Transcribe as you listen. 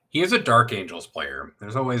He is a Dark Angels player.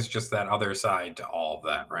 There's always just that other side to all of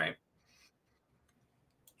that, right?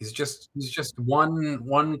 He's just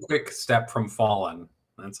one quick step from fallen.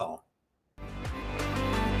 That's all.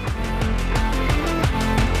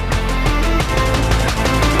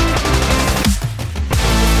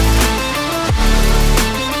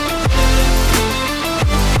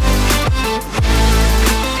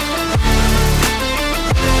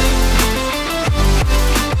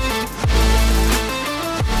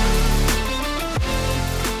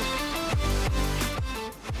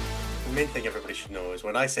 Main thing everybody should know is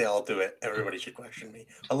when I say I'll do it, everybody should question me.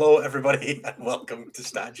 Hello, everybody, and welcome to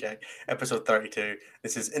Stat Check, episode 32.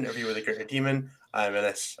 This is Interview with the Greater Demon. I'm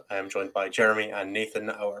Innes. I am joined by Jeremy and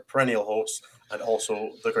Nathan, our perennial hosts, and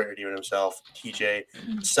also the Greater Demon himself, TJ,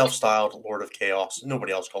 self-styled Lord of Chaos.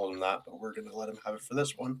 Nobody else calls him that, but we're going to let him have it for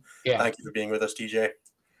this one. Yeah. Thank you for being with us, TJ.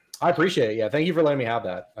 I appreciate it. Yeah, thank you for letting me have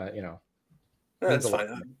that. That's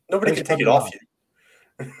fine. Nobody can take it off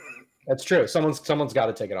you. That's true. Someone's got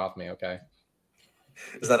to take it off me. Okay.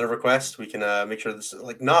 Is that a request? We can make sure this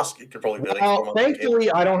like Nosk could probably be like. Well, thankfully,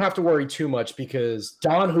 I don't have to worry too much because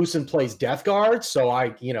Don Husin plays Death Guard, so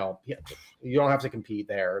you don't have to compete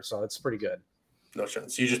there, so it's pretty good. No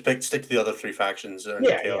chance. You just stick to the other three factions.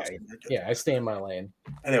 Yeah. I stay in my lane.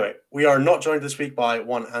 Anyway, we are not joined this week by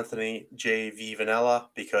one Anthony J.V. Vanilla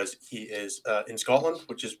because he is in Scotland,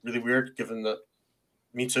 which is really weird given that.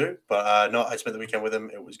 Me too, but no, I spent the weekend with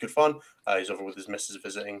him. It was good fun. He's over with his missus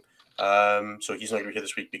visiting. So he's not going to be here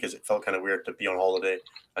this week because it felt kind of weird to be on holiday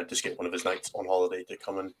and to skip one of his nights on holiday to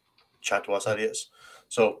come and chat to us idiots.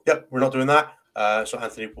 So, yep, we're not doing that. So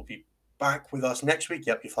Anthony will be back with us next week.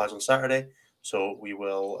 Yep, he flies on Saturday. So we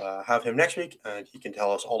will have him next week and he can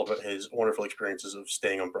tell us all about his wonderful experiences of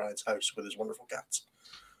staying on Brian's house with his wonderful cats.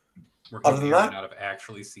 Other than that, not have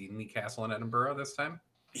actually seen the castle in Edinburgh this time.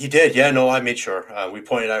 He did, yeah. No, I made sure. We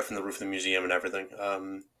pointed out from the roof of the museum and everything.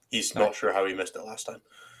 He's not sure how he missed it last time.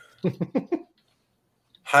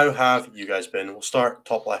 How have you guys been? We'll start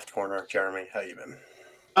top left corner. Jeremy, how you been?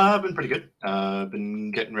 I've been pretty good.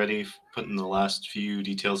 Been getting ready, putting the last few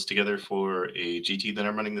details together for a GT that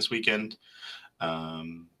I'm running this weekend.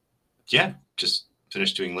 Just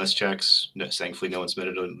finished doing list checks. Thankfully, no one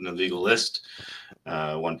submitted an illegal list.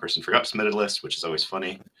 One person forgot to submit a list, which is always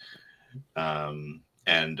funny.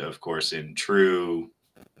 And of course, in true,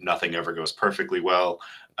 nothing ever goes perfectly well.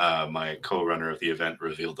 My co-runner of the event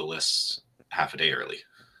revealed the lists half a day early.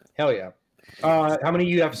 Hell yeah. How many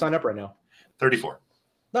you have signed up right now? 34.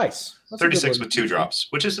 Nice. That's 36 with 2 drops,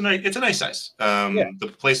 which is it's a nice size.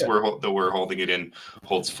 The place that we're holding it in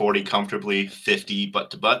holds 40 comfortably, 50 butt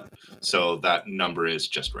to butt. So that number is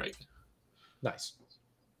just right. Nice.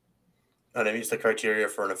 And it meets the criteria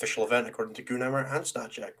for an official event according to Goonhammer and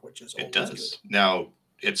StatCheck, which is it does. Good. Now,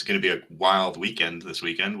 it's going to be a wild weekend this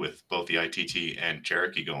weekend with both the ITT and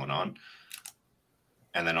Cherokee going on.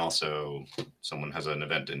 And then also someone has an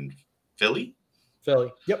event in Philly.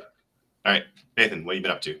 Yep. All right. Nathan, what have you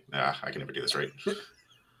been up to? I can never do this right.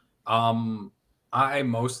 I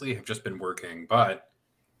mostly have just been working, but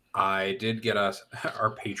I did get our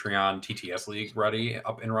Patreon TTS League ready,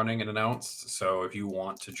 up and running and announced. So if you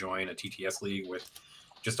want to join a TTS League with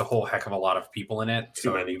just a whole heck of a lot of people in it,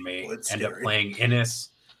 so you may end up playing Innes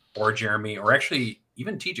or Jeremy or actually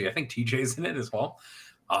even TJ. I think TJ's in it as well.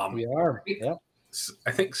 We are. Yeah.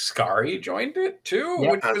 I think Scary joined it too,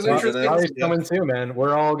 yep. Which was interesting. Scary's coming too, man.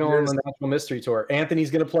 We're all going on the National Mystery Tour.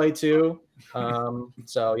 Anthony's going to play too.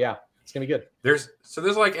 So yeah. It's gonna be good. There's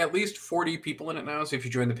like at least 40 people in it now. So if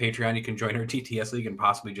you join the Patreon, you can join our TTS League and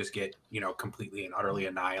possibly just get completely and utterly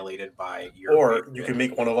annihilated by your. Or you can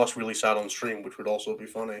make one of us really sad on stream, which would also be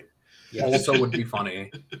funny. Yeah, also would be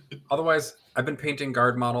funny. Otherwise, I've been painting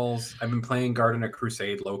guard models. I've been playing guard in a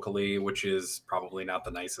crusade locally, which is probably not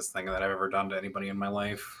the nicest thing that I've ever done to anybody in my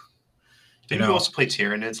life. Didn't you also play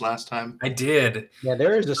Tyranids last time? I did. Yeah,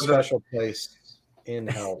 there is a special place in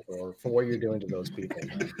hell for what you're doing to those people.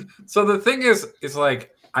 So the thing is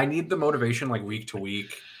like I need the motivation like week to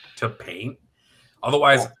week to paint.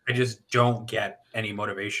 Otherwise, I just don't get any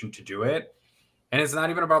motivation to do it. And it's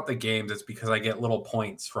not even about the games. It's because I get little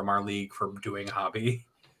points from our league for doing hobby.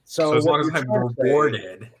 So as long as I'm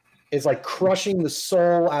rewarded. It's like crushing the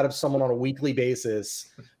soul out of someone on a weekly basis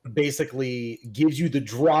basically gives you the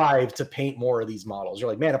drive to paint more of these models. You're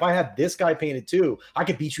like, man, if I had this guy painted too, I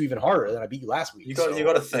could beat you even harder than I beat you last week. You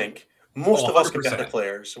got to think. Most of us competitive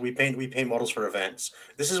players, we paint models for events.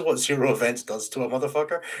 This is what Zero Events does to a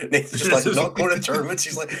motherfucker. Nathan's just like not going to tournaments.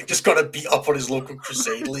 He's like just got to beat up on his local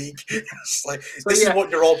Crusade League. It's like this is what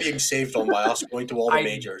you're all being saved on by us going to all the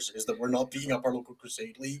majors. Is that we're not beating up our local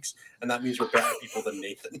Crusade leagues, and that means we're better people than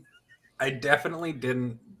Nathan. I definitely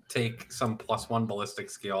didn't take some +1 ballistic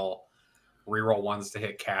skill, reroll ones to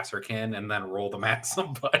hit cast or kin, and then roll them at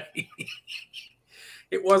somebody.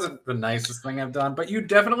 It wasn't the nicest thing I've done, but you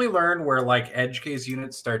definitely learn where like edge case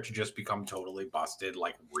units start to just become totally busted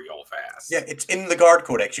like real fast. Yeah, it's in the guard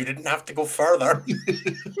codex. You didn't have to go further.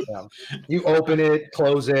 Yeah. You open it,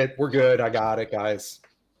 close it. We're good. I got it, guys.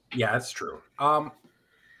 Yeah, that's true.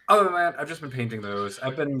 Other than that, I've just been painting those.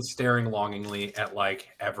 I've been staring longingly at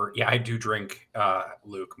I do drink,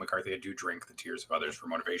 Luke McCarthy. I do drink the tears of others for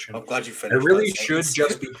motivation. I'm glad you I finished. really should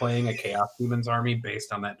just be playing a Chaos Daemons army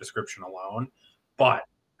based on that description alone, but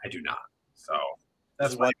I do not. So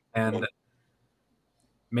that's why. And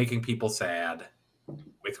making people sad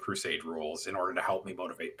with Crusade rules in order to help me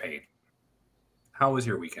motivate pain. How was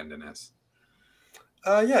your weekend, Ines?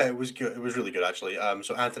 Yeah, it was good. It was really good, actually.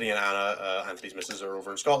 So Anthony and Anna, Anthony's missus, are over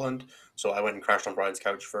in Scotland. So I went and crashed on Brian's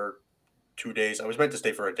couch for 2 days. I was meant to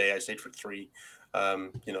stay for a day. I stayed for 3.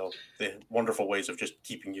 The wonderful ways of just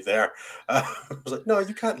keeping you there. I was like, no,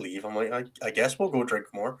 you can't leave. I'm like, I guess we'll go drink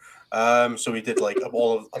more. So we did like a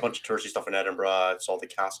bunch of touristy stuff in Edinburgh. Saw the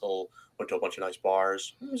castle. Went to a bunch of nice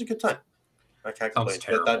bars. It was a good time. I can't complain.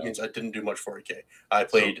 But that means I didn't do much 40k. I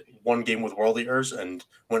played 1 game with World Eaters and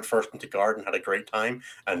went first into guard and had a great time.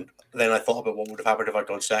 And then I thought about what would have happened if I'd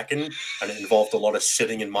gone second, and it involved a lot of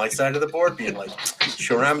sitting in my side of the board, being like,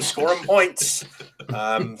 sure am scoring points.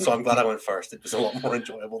 So I'm glad I went first. It was a lot more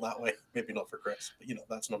enjoyable that way. Maybe not for Chris, but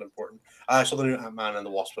that's not important. I saw the new Ant-Man and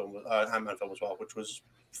the Wasp film, Ant-Man film as well, which was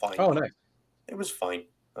fine. Oh, nice. It was fine.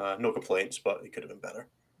 No complaints, but it could have been better.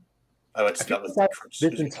 I went to I with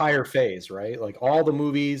this entire phase, right? Like all the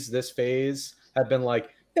movies this phase have been like,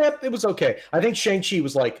 yeah, it was okay. I think Shang-Chi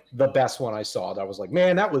was like the best one I saw. That was like,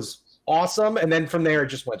 man, that was awesome. And then from there, it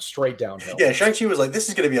just went straight downhill. Yeah, Shang-Chi was like, this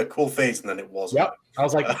is going to be a cool phase, and then it wasn't. Yep. I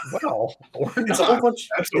was like, well, it's a whole bunch.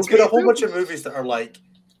 It's been a whole bunch of movies that are like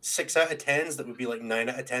 6 out of 10s that would be like 9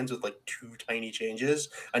 out of 10s with like 2 tiny changes,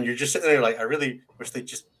 and you're just sitting there like, I really wish they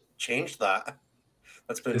just changed that.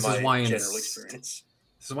 That's been my general experience.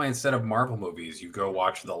 This is why instead of Marvel movies, you go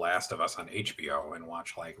watch The Last of Us on HBO and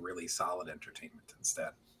watch like really solid entertainment instead.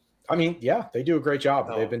 I mean, yeah, they do a great job.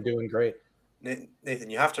 They've been doing great.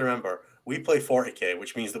 Nathan, you have to remember, we play 40k,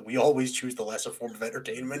 which means that we always choose the lesser form of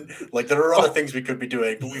entertainment. Like, there are other things we could be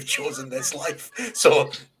doing, but we've chosen this life.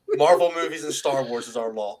 So Marvel movies and Star Wars is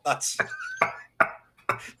our law. That's...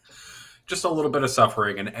 Just a little bit of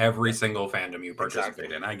suffering in every single fandom you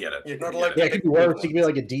participate in. I get it. You're not allowed it could be worse. You could be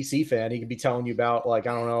like a DC fan. He could be telling you about, like,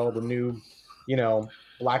 I don't know, the new,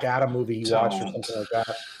 Black Adam movie he watched or something like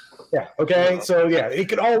that. Yeah. Okay. So yeah, it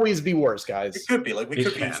could always be worse, guys. It could be like we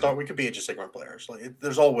could be Age of Sigmar players. Like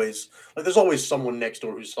there's always someone next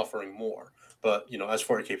door who's suffering more. But as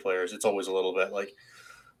 40k players, it's always a little bit like,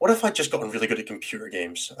 what if I'd just gotten really good at computer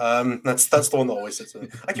games? That's the one that always sits in.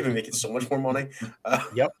 I could be making so much more money.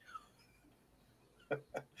 Yep.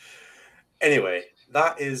 Anyway,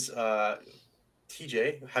 that is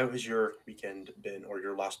TJ. How has your weekend been, or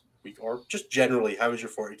your last week, or just generally, how has your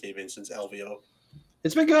 40k been since LVO?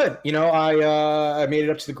 It's been good. I made it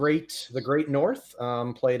up to the great north.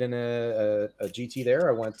 Played in a GT there.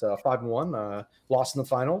 I went 5-1. Lost in the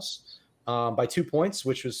finals by 2 points,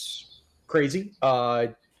 which was crazy.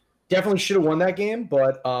 Definitely should have won that game,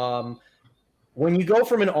 but when you go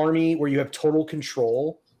from an army where you have total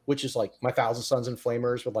control, which is like my Thousand Sons and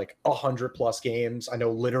Flamers with like 100+ games, I know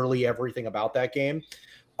literally everything about that game,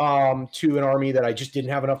 to an army that I just didn't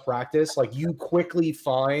have enough practice, like you quickly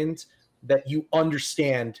find that you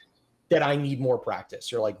understand that I need more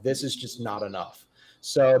practice. You're like, this is just not enough.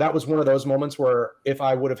 So that was one of those moments where if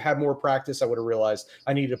I would have had more practice, I would have realized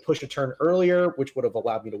I needed to push a turn earlier, which would have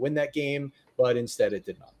allowed me to win that game, but instead it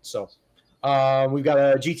did not. So we've got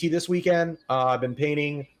a GT this weekend. I've been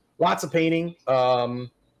painting, lots of painting.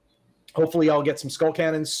 Hopefully I'll get some skull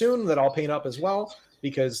cannons soon that I'll paint up as well,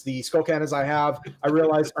 because the skull cannons I have, I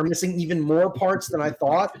realized are missing even more parts than I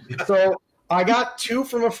thought. So I got 2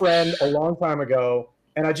 from a friend a long time ago,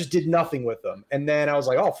 and I just did nothing with them. And then I was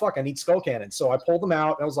like, oh, fuck, I need skull cannons. So I pulled them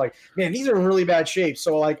out, and I was like, man, these are in really bad shape.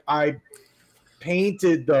 So, like, I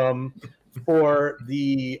painted them for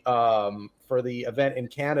the event in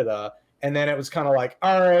Canada, and then it was kind of like,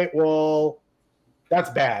 all right, well, that's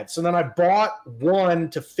bad. So then I bought 1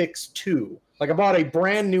 to fix 2. Like, I bought a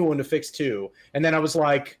brand new one to fix 2, and then I was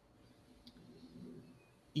like,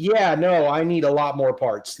 yeah, no, I need a lot more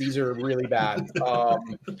parts. These are really bad.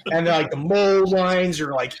 And like the mold lines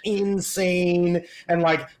are like insane. And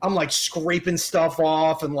like, I'm like scraping stuff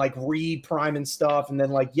off and like re-priming stuff. And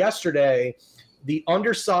then like yesterday, the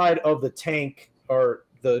underside of the tank or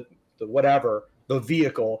the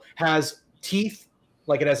vehicle has teeth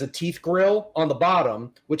Like it has a teeth grill on the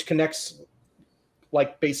bottom, which connects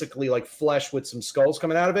like basically like flesh with some skulls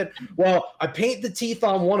coming out of it. Well, I paint the teeth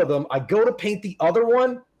on one of them. I go to paint the other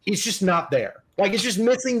one. It's just not there. Like it's just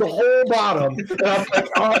missing the whole bottom. And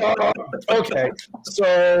I'm like, okay.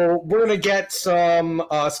 So we're gonna get some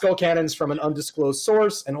skull cannons from an undisclosed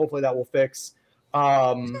source, and hopefully that will fix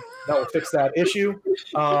that issue.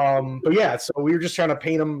 But yeah, so we were just trying to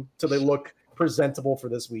paint them so they look presentable for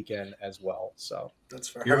this weekend as well. So That's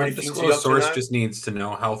fair. Your undisclosed source just needs to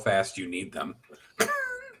know how fast you need them.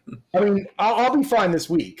 I mean, I'll be fine this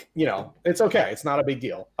week. You know, it's okay. It's not a big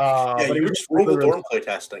deal. Yeah, but you were just Rumble Dorm play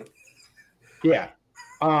testing. Yeah,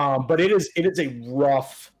 but it is a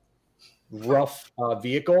rough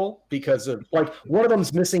vehicle because of like one of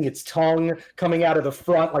them's missing its tongue coming out of the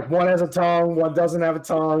front. Like one has a tongue, one doesn't have a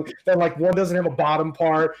tongue. Then like one doesn't have a bottom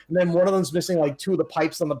part, and then one of them's missing like two of the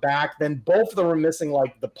pipes on the back. Then both of them are missing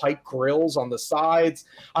like the pipe grills on the sides.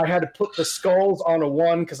 I had to put the skulls on a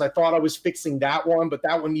one because I thought I was fixing that one, but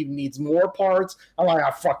that one even needs more parts. I'm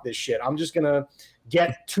like, fuck this shit. I'm just gonna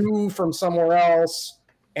get two from somewhere else.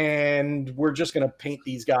 And we're just going to paint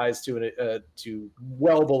these guys to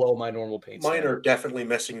well below my normal paint. Mine are definitely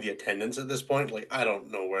missing the attendants at this point. Like, I don't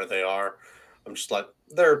know where they are. I'm just like,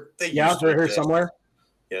 they're here somewhere.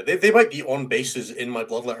 Yeah, they might be on bases in my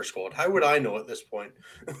Bloodletter squad. How would I know at this point?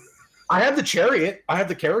 I have the Chariot. I have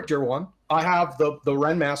the character one. I have the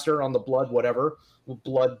Renmaster on the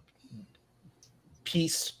blood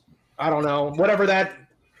piece. I don't know.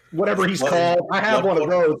 Whatever he's called. I have one of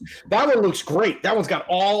those. That one looks great. That one's got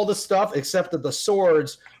all the stuff except that the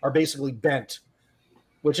swords are basically bent,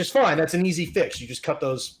 which is fine. That's an easy fix. You just cut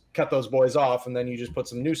those boys off, and then you just put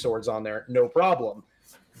some new swords on there. No problem.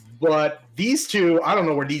 But these two, I don't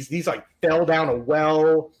know where these like fell down a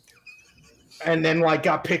well and then like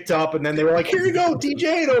got picked up, and then they were like, "Here you go,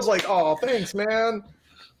 TJ." And I was like, "Oh, thanks, man."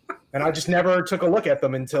 And I just never took a look at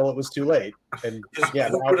them until it was too late. And yeah,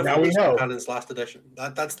 now we know. Cannon's last edition.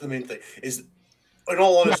 That's the main thing. Is in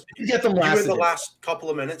all honesty, get them last. You in the last couple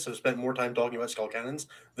of minutes have spent more time talking about skull cannons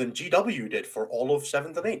than GW did for all of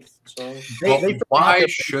 7th and 8th. So why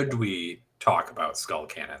should we talk about skull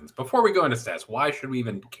cannons before we go into stats? Why should we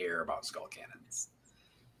even care about skull cannons?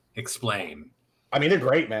 Explain. I mean, they're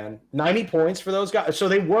great, man. 90 points for those guys. So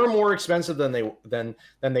they were more expensive than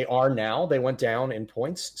they are now. They went down in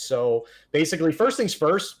points. So basically, first things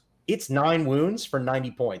first, it's 9 wounds for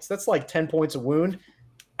 90 points. That's like 10 points a wound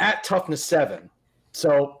at toughness 7.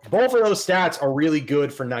 So both of those stats are really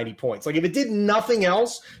good for 90 points. Like if it did nothing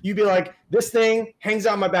else, you'd be like, this thing hangs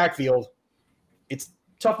out in my backfield. It's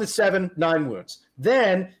toughness 7, 9 wounds.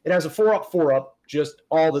 Then it has a 4-up, 4-up just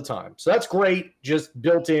all the time. So that's great. Just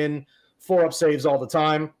built in 4-up saves all the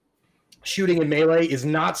time. Shooting in melee is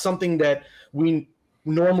not something that we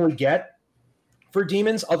normally get for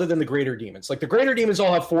demons other than the greater demons. Like the greater demons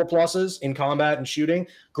all have 4+ in combat and shooting.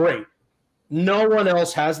 Great. No one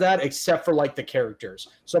else has that except for like the characters.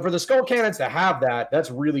 So for the skull cannons to have that,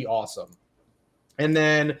 that's really awesome. And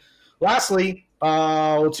then lastly,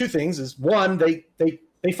 2 things is one, they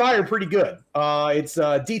fire pretty good. It's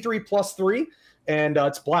D3 +3 and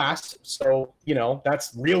it's blast. So,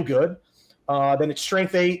 that's real good. Then it's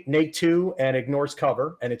strength 8, neg 2, and ignores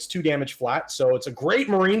cover, and it's 2 damage flat. So it's a great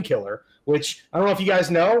marine killer, which I don't know if you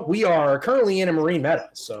guys know, we are currently in a marine meta.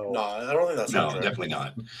 So no, I don't think that's no, definitely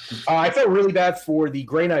not. I felt really bad for the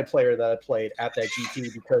Grey Knight player that I played at that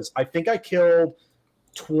GT because I think I killed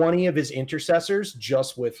 20 of his intercessors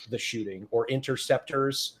just with the shooting or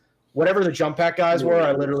interceptors. Whatever the jump pack guys were,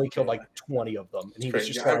 I literally killed like 20 of them. And he was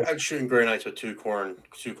just I'm shooting Grey Knights with two corn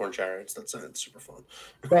chariots. That's super fun.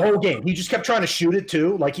 The whole game. He just kept trying to shoot it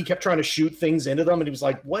too. Like he kept trying to shoot things into them. And he was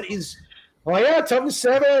like, what is... Oh, yeah, toughness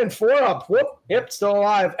 7 and 4-up. Whoop. Yep, still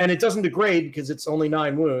alive. And it doesn't degrade because it's only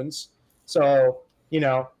 9 wounds. So, he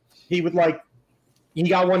would like... He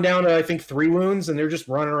got one down to, I think, 3 wounds. And they're just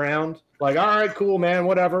running around. Like, all right, cool, man,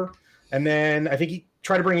 whatever. And then I think he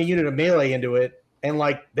tried to bring a unit of melee into it. And,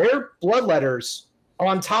 like, they're bloodletters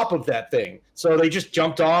on top of that thing. So they just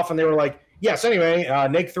jumped off, and they were like, yes, anyway,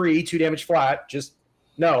 neg 3, 2 damage flat, just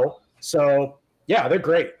no. So, yeah, they're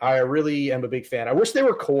great. I really am a big fan. I wish they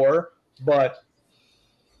were core, but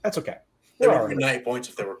that's okay. They would be 90 points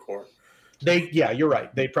if they were core. Yeah, you're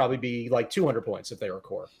right. They'd probably be, like, 200 points if they were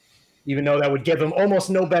core. Even though that would give them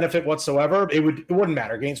almost no benefit whatsoever, it wouldn't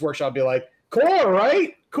matter. Games Workshop would be like, core,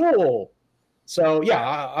 right? Cool. So, yeah,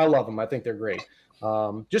 I love them. I think they're great.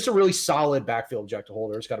 Just a really solid backfield objective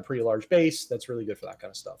holder. It's got a pretty large base. That's really good for that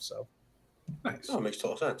kind of stuff. So nice. That makes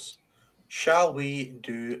total sense. Shall we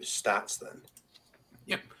do stats then?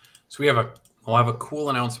 Yep. So we have a We'll have a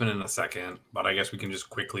cool announcement in a second, but I guess we can just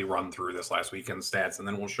quickly run through this last weekend's stats, and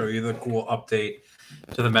then we'll show you the cool update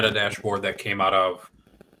to the meta dashboard that came out of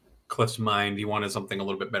Cliff's mind. He wanted something a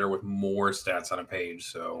little bit better with more stats on a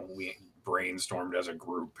page, so we brainstormed as a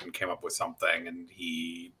group and came up with something, and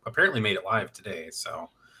he apparently made it live today.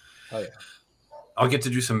 So Oh yeah. I'll get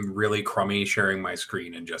to do some really crummy sharing my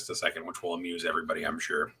screen in just a second, which will amuse everybody, I'm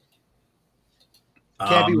sure.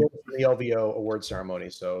 Can't be worse than the LVO award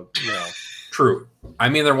ceremony, so True. I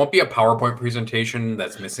mean, there won't be a PowerPoint presentation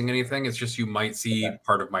that's missing anything. It's just you might see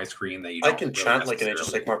part of my screen that you don't I can really chant like an Age of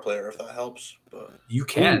necessarily- Sigmar player if that helps. But You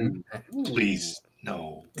can. Please,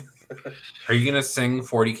 no. Are you going to sing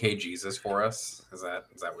 40K Jesus for us? Is that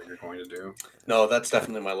what you're going to do? no, that's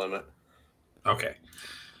definitely my limit. Okay.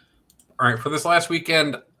 All right. For this last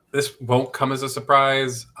weekend, this won't come as a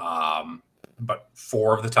surprise, but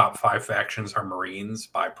 4 of the top 5 factions are Marines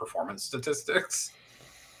by performance statistics.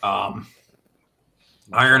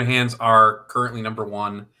 Iron Hands are currently number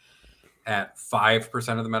 1 at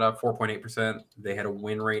 5% of the meta, 4.8%. They had a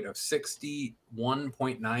win rate of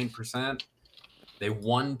 61.9%. They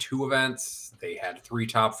won 2 events. They had 3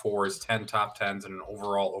 top 4s, 10 top 10s, and an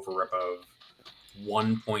overall overrep of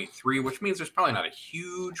 1.3, which means there's probably not a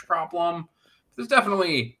huge problem. There's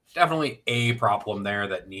definitely a problem there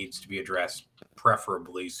that needs to be addressed,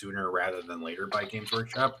 preferably sooner rather than later by Games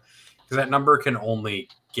Workshop, because that number can only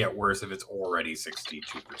get worse if it's already 62%.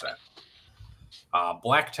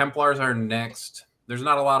 Black Templars are next. There's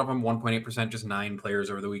not a lot of them, 1.8%, just 9 players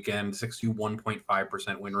over the weekend,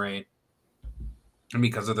 61.5% win rate. And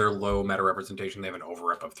because of their low meta representation, they have an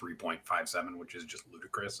overrep of 3.57, which is just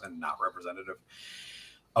ludicrous and not representative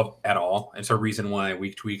of at all. It's a reason why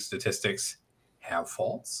week-to-week statistics have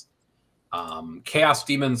faults. Chaos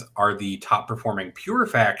Daemons are the top-performing pure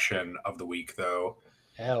faction of the week, though,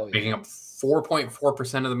 hell yeah. making up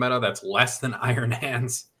 4.4% of the meta. That's less than Iron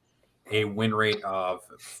Hands. A win rate of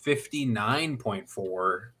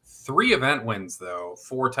 59.4. 3 event wins, though.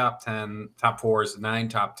 4 top 10, top 4s, 9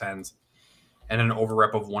 top 10s, and an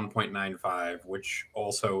overrep of 1.95, which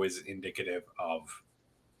also is indicative of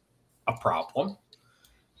a problem.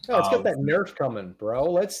 No, let's get that nerf coming, bro.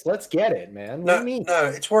 Let's get it, man. What do you mean? No,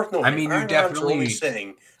 it's worth noting. I mean, you Iron Hands are definitely- only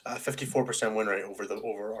sitting at 54% win rate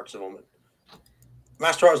over Arts of Omen.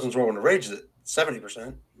 Master Artisan's Rowan Rage is at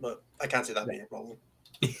 70%, but I can't see that being a problem.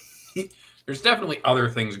 There's definitely other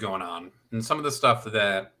things going on, and some of the stuff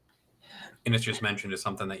that Innes just mentioned is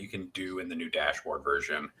something that you can do in the new dashboard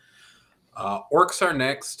version. Orcs are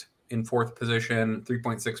next in 4th position,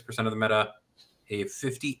 3.6% of the meta, a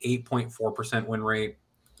 58.4% win rate,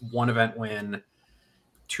 1 event win,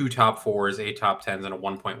 2 top 4s, 8 top 10s, and a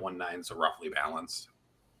 1.19, so roughly balanced,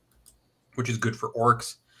 which is good for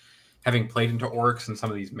Orcs. Having played into Orcs and some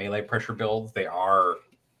of these melee pressure builds, they are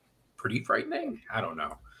pretty frightening. I don't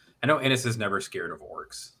know. I know Innes is never scared of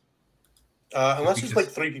Orcs. Unless it's like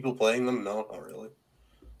 3 people playing them, no, not really.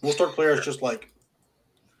 Most Orc players just like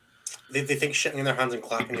they think shitting in their hands and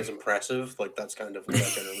clapping is impressive. Like that's kind of what I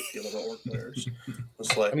generally feel about Orc players.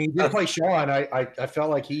 It's like I mean, you did play Sean. I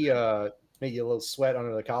felt like he made you a little sweat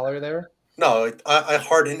under the collar there. no, I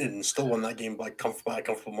hard in it and still won that game by a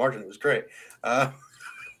comfortable margin. It was great.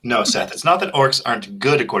 No, Seth, it's not that orcs aren't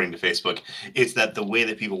good according to Facebook. It's that the way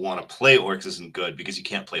that people want to play orcs isn't good because you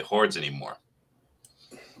can't play hordes anymore.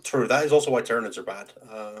 True. That is also why Tyranids are bad.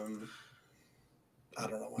 I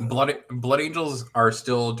don't know why. Blood Angels are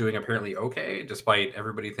still doing apparently okay, despite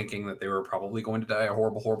everybody thinking that they were probably going to die a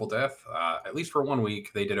horrible, horrible death. At least for 1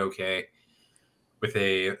 week, they did okay with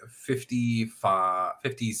a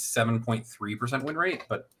 57.3% win rate,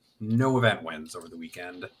 but no event wins over the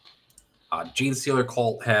weekend. Gene Stealer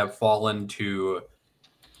Cult have fallen to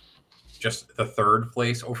just the 3rd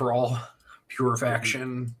place overall. Pure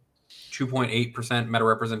faction, 2.8% meta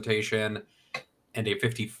representation, and a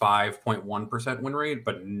 55.1% win rate,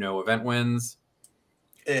 but no event wins.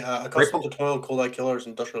 Accustomed to Toil, Cold Eye Killers,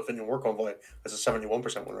 Industrial Affinity War Convoy has a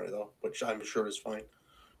 71% win rate, though, which I'm sure is fine.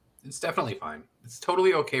 It's definitely fine. It's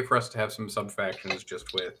totally okay for us to have some sub-factions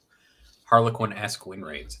just with Harlequin-esque win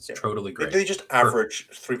rates. It's totally great. They just average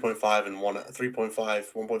 3.5 and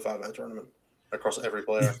 1.5 at a tournament across every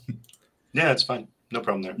player. Yeah, it's fine. No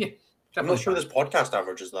problem there. Yeah, I'm not sure this podcast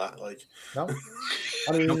averages that. Like, No,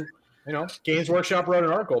 I mean, Games Workshop wrote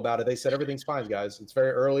an article about it. They said everything's fine, guys. It's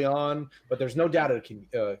very early on, but there's no data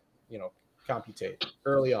to computate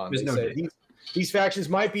early on. There's They no said data. these factions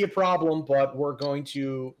might be a problem, but we're going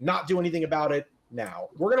to not do anything about it now.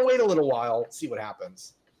 We're going to wait a little while, see what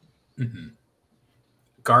happens. Mm-hmm.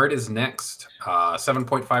 Guard is next,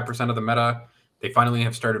 7.5% of the meta. They finally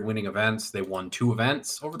have started winning events. They won 2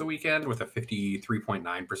 events over the weekend with a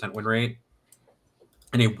 53.9% win rate.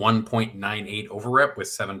 and a 1.98 overrep with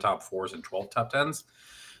 7 top 4s and 12 top 10s.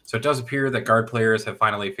 So it does appear that guard players have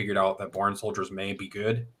finally figured out that Born Soldiers may be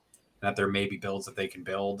good, and that there may be builds that they can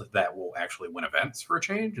build that will actually win events for a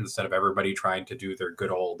change, instead of everybody trying to do their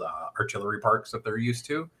good old artillery parks that they're used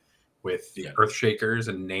to with earth shakers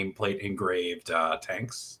and nameplate engraved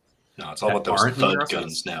tanks. No, it's all about those thud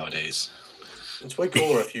guns nowadays. It's way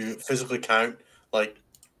cooler if you physically count like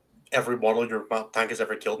every model your tank has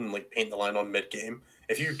ever killed and like paint the line on mid game.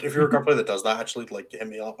 If you're a guard player that does that, actually, like, hit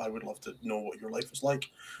me up. I would love to know what your life is like.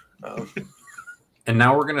 And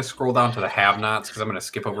now we're going to scroll down to the have-nots because I'm going to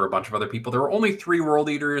skip over a bunch of other people. There were only 3 World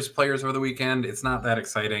Eaters players over the weekend. It's not that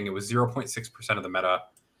exciting. It was 0.6% of the meta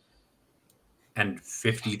and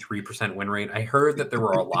 53% win rate. I heard that there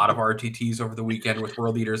were a lot of RTTs over the weekend with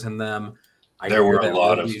World Eaters in them. There were a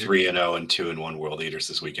lot of 3-0 and 2-1 World Eaters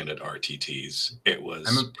this weekend at RTTs. It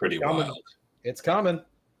was pretty wild. It's common.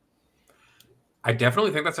 I definitely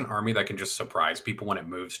think that's an army that can just surprise people when it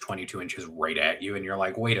moves 22 inches right at you, and you're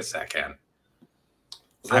like, wait a second.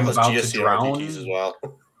 I'm about to drown. as well.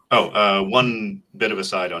 One bit of a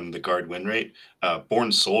side on the guard win rate.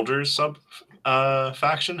 Born Soldiers sub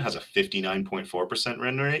faction has a 59.4%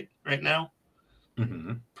 win rate right now.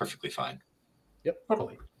 Mm-hmm. Perfectly fine. Yep,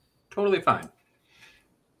 totally fine.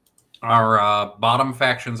 Our bottom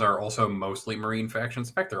factions are also mostly Marine factions.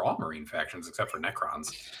 In fact, they're all Marine factions except for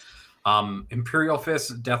Necrons. Imperial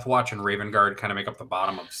Fist, Deathwatch, and Raven Guard kind of make up the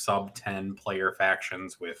bottom of sub 10 player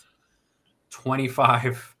factions with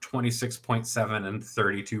 25, 26.7, and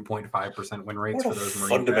 32.5% win rates for those Marine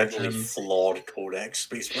fundamentally factions. Flawed codex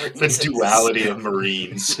Space Marines. The duality of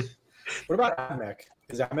Marines. What about AdMech?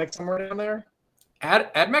 Is AdMech somewhere down there?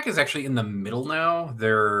 AdMech is actually in the middle now.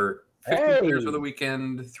 They're 50 players for the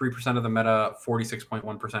weekend, 3% of the meta,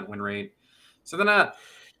 46.1% win rate. So they're not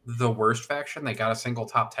the worst faction. They got a single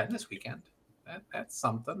top 10 this weekend. That's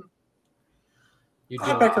something.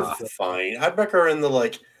 AdMech are fine. AdMech are in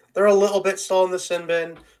the they're a little bit still in the sin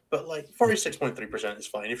bin, but 46.3% is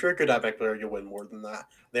fine. If you're a good AdMech player, you'll win more than that.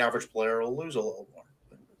 The average player will lose a little more.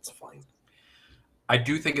 It's fine. I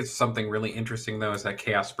do think it's something really interesting, though, is that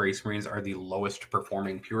Chaos Space Marines are the lowest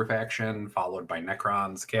performing pure faction, followed by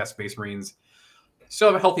Necrons. Chaos Space Marines still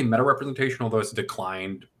have a healthy meta representation, although it's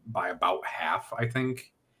declined by about half, I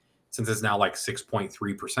think, since it's now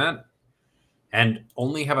 6.3%, and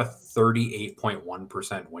only have a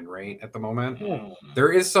 38.1% win rate at the moment.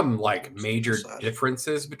 There is some major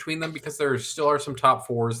differences between them because there still are some top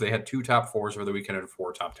 4s. They had 2 top 4s over the weekend and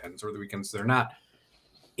 4 top 10s over the weekend, so they're not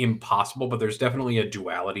impossible, but there's definitely a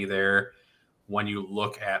duality there when you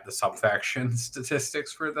look at the sub-faction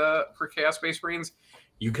statistics for Chaos Space Marines.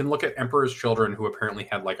 You can look at Emperor's Children, who apparently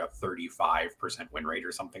had a 35% win rate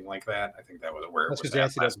or something like that. I think that was where that's it was.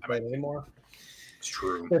 That's because Jancy doesn't play anymore. It's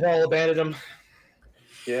true. They've all abandoned him.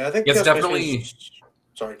 Yeah, I think it's definitely.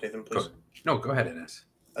 Sorry, Nathan, please. Go ahead, Ines.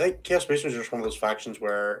 I think Chaos Space Marines are just one of those factions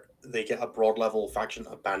where they get a broad level faction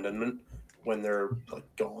abandonment when they're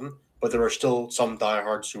gone. But there are still some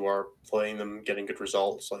diehards who are playing them, getting good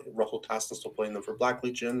results. Like Russell Taston still playing them for Black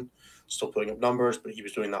Legion, still putting up numbers, but he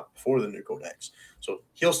was doing that before the new codex. So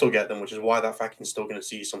he'll still get them, which is why that faction is still going to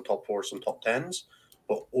see some top 4s, some top 10s.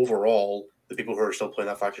 But overall, the people who are still playing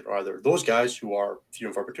that faction are either those guys who are few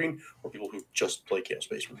and far between, or people who just play Chaos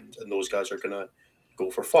Space Marines. And those guys are going to go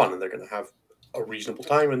for fun, and they're going to have a reasonable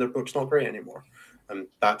time, and their book's not great anymore. And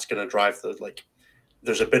that's going to drive the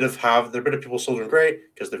there's a bit of people still doing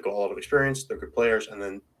great because they've got a lot of experience, they're good players, and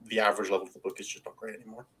then the average level of the book is just not great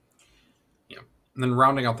anymore. Yeah. And then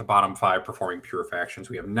rounding out the bottom 5 performing pure factions,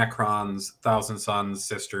 we have Necrons, Thousand Sons,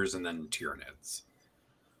 Sisters, and then Tyranids.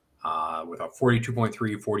 With a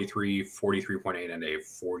 42.3, 43, 43.8, and a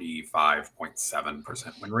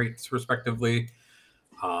 45.7% win rates, respectively.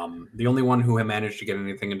 The only one who had managed to get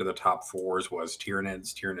anything into the top 4s was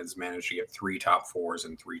Tyranids. Tyranids managed to get 3 top 4s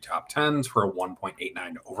and 3 top 10s for a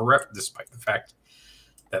 1.89 overrep, despite the fact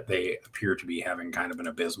that they appear to be having kind of an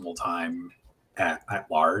abysmal time at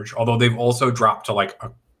large. Although they've also dropped to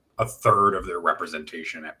a third of their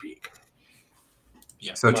representation at peak.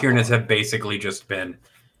 Yeah. So Tyranids have basically just been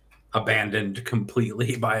abandoned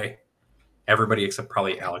completely by everybody except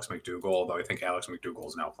probably Alex McDougall, although I think Alex McDougall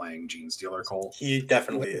is now playing Gene Stealer Cole. He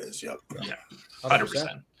definitely is, yep. Yeah,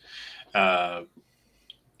 100%.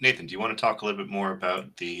 Nathan, do you want to talk a little bit more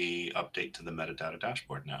about the update to the metadata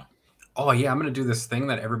dashboard now? Oh, yeah, I'm going to do this thing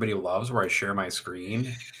that everybody loves where I share my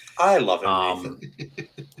screen. I love it,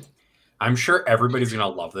 I'm sure everybody's going to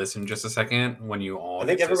love this in just a second when you all I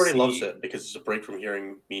think everybody loves it because it's a break from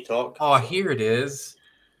hearing me talk. Oh, here it is.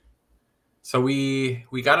 So we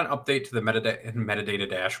got an update to the metadata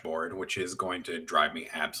dashboard, which is going to drive me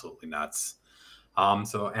absolutely nuts.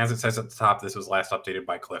 So as it says at the top, this was last updated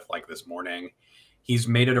by Cliff like this morning. He's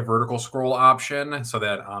made it a vertical scroll option so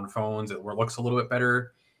that on phones it looks a little bit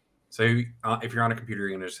better. So if you're on a computer,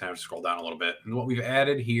 you're going to just have to scroll down a little bit. And what we've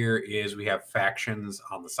added here is we have factions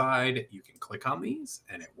on the side. You can click on these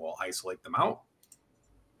and it will isolate them out.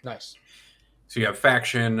 Nice. So you have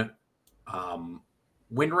faction,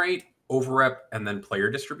 win rate, overrep, and then player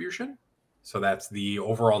distribution. So that's the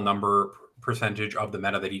overall number percentage of the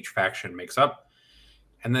meta that each faction makes up.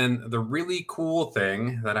 And then the really cool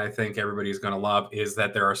thing that I think everybody's going to love is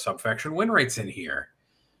that there are sub-faction win rates in here.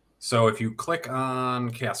 So if you click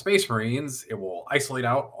on Chaos Space Marines, it will isolate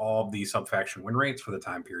out all of the sub-faction win rates for the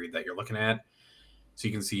time period that you're looking at. So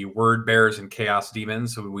you can see Word Bears and Chaos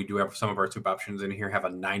Daemons. So we do have some of our tube options in here have a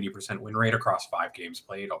 90% win rate across 5 games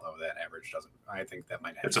played, although that average doesn't. I think that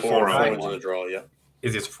might have. It's a 4-0 in the draw, yeah.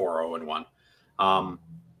 It's 4-0-1.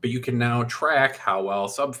 But you can now track how well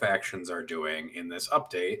sub-factions are doing in this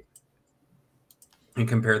update and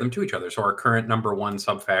compare them to each other. So our current number 1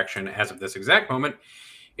 sub-faction as of this exact moment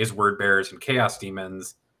is Word Bears and Chaos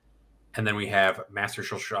Daemons. And then we have Master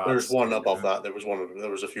Shield Shots. There's one above that. There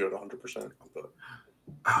was a few at 100%. But...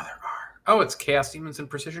 Oh, there are. Oh, it's Chaos Daemons and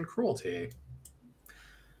Precision Cruelty.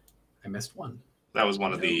 I missed one. That was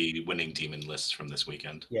one of the winning demon lists from this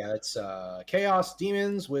weekend. Yeah, it's Chaos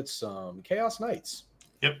Demons with some Chaos Knights.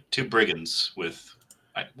 Yep, 2 brigands with...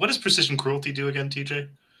 What does Precision Cruelty do again, TJ?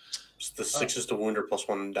 It's the 6 to wound or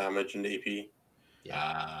 +1 damage and AP.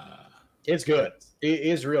 Yeah. It's good. It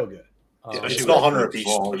is real good. It's not 100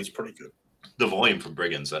 apiece, but it's pretty good. The volume from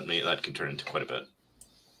brigands, that can turn into quite a bit.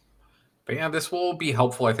 But yeah, this will be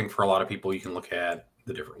helpful, I think, for a lot of people. You can look at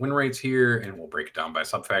the different win rates here, and we'll break it down by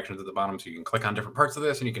sub-factions at the bottom, so you can click on different parts of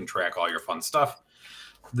this, and you can track all your fun stuff.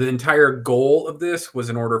 The entire goal of this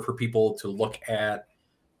was in order for people to look at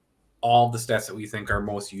all the stats that we think are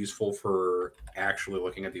most useful for actually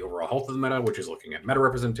looking at the overall health of the meta, which is looking at meta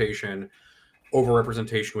representation,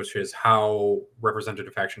 over-representation, which is how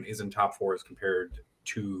representative faction is in top 4 as compared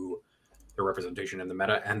to their representation in the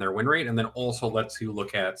meta and their win rate, and then also lets you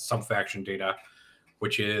look at sub-faction data,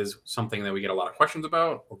 which is something that we get a lot of questions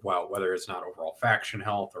about whether it's not overall faction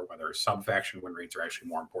health or whether sub-faction win rates are actually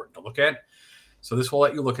more important to look at. So this will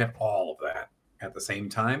let you look at all of that at the same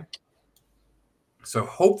time. So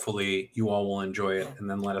hopefully you all will enjoy it, and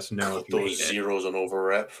then let us know if you hate it. Those zeros on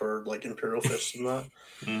overrep for like Imperial Fists and that.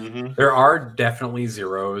 Mm-hmm. There are definitely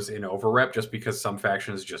zeros in overrep just because some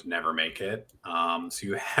factions just never make it. So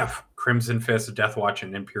you have Crimson Fist, Death Watch,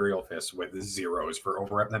 and Imperial Fist with zeros for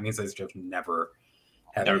overrep. That means they just never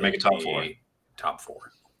make a top 4. Top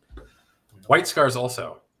 4. White Scars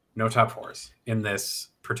also no top 4s in this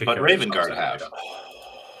particular. But Raven Guard have.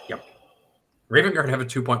 Yep. Raven Guard have a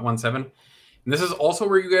 2.17. And this is also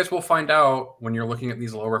where you guys will find out when you're looking at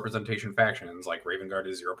these low representation factions, like Raven Guard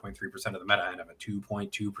is 0.3% of the meta and have a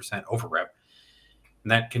 2.2% overrep.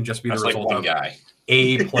 And that can just be the result of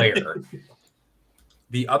a player.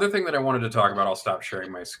 The other thing that I wanted to talk about, I'll stop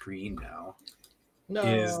sharing my screen now,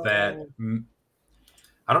 is that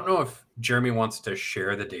I don't know if Jeremy wants to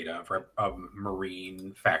share the data of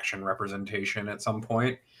Marine faction representation at some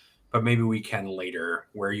point, but maybe we can later,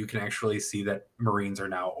 where you can actually see that Marines are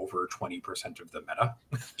now over 20% of the meta.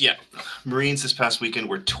 Yeah. Marines this past weekend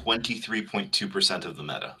were 23.2% of the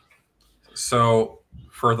meta. So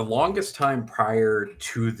for the longest time prior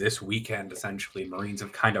to this weekend, essentially, Marines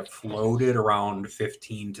have kind of floated around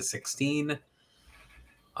 15 to 16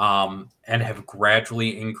 and have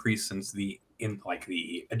gradually increased since the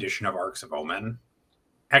addition of Arcs of Omen.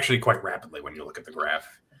 Actually, quite rapidly when you look at the graph.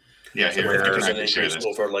 Yeah, here, it's an increase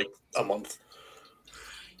over like a month.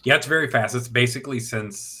 Yeah, it's very fast. It's basically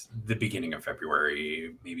since the beginning of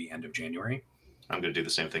February, maybe end of January. I'm going to do the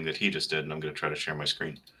same thing that he just did, and I'm going to try to share my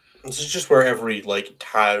screen. This is just where every like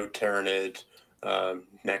Tau, Tyranid,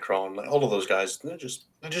 Necron, like all of those guys, they're just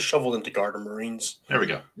shoveled into Garter Marines. There we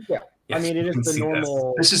go. Yeah. Yes, I mean, it is the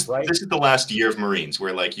normal. This is right? the last year of Marines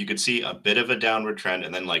where like you could see a bit of a downward trend,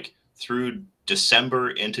 and then like through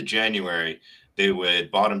December into January, they would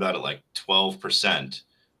bottom out at like 12%,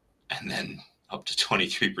 and then up to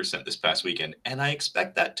 23% this past weekend. And I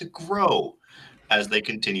expect that to grow as they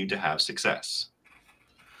continue to have success.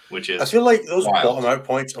 Which is, I feel like those wild. bottom out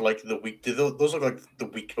points are like the week. Those look like the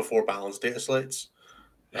week before balance data slates.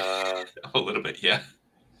 A little bit, yeah.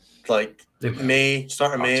 Like May,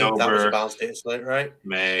 start of May, that was October, a balance data slate, right?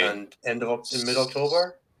 May And in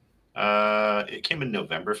mid-October. It came in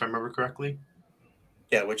November, if I remember correctly.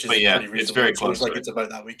 Yeah, which is pretty reasonable. it's very close. It's like it's about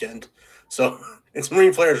that weekend. So it's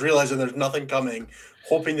Marine players realizing there's nothing coming,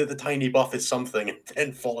 hoping that the tiny buff is something, and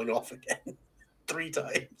then falling off again 3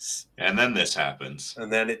 times. And then this happens.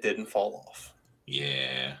 And then it didn't fall off.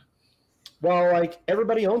 Yeah. Well, like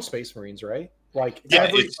everybody owns Space Marines, right? Like, Yeah,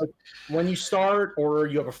 like when you start, or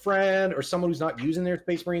you have a friend or someone who's not using their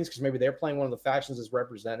Space Marines because maybe they're playing one of the factions as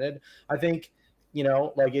represented. I think,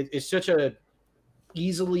 like it's such a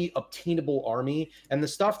easily obtainable army, and the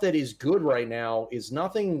stuff that is good right now is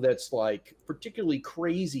nothing that's like particularly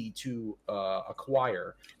crazy to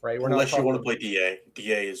acquire, right? We're Unless not you want to talking, play DA.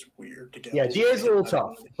 DA is weird to get. yeah, DA is a little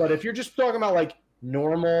tough, but if you're just talking about like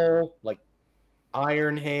normal, like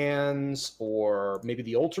Iron Hands, or maybe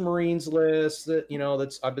the Ultramarines list that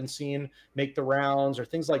that's I've been seeing make the rounds, or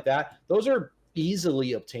things like that, those are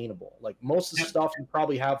easily obtainable. Like most of the stuff you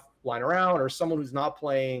probably have lying around, or someone who's not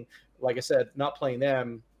playing, like I said, not playing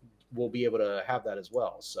them, will be able to have that as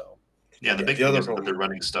well. So yeah, the big the thing other is that problem- they're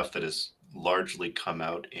running stuff that has largely come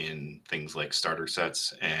out in things like starter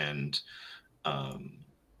sets and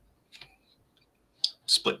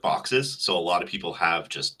split boxes. So a lot of people have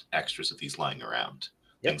just extras of these lying around.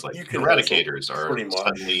 Yep. Things like You can Eradicators also are pretty much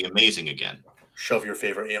suddenly amazing again. shove your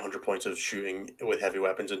favorite 800 points of shooting with heavy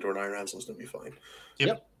weapons into an Iron Hands list and be fine.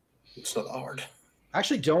 Yep. It's not that hard. I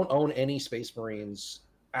actually don't own any Space Marines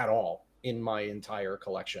at all in my entire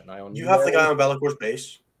collection. I own You have the guy on Bellacor's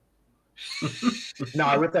base, No,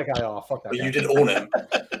 I ripped that guy off. Fuck that but guy. you did own him.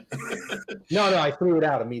 No, I threw it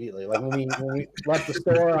out immediately. Like when we left the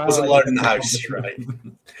store, I Wasn't like, allowed in the house, right?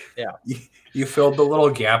 Yeah. You filled the little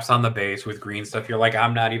gaps on the base with green stuff. You're like,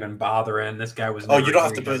 I'm not even bothering. This guy was. Oh, never you don't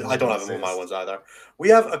have to green, put. doesn't I don't know have what them on this my is. ones either. We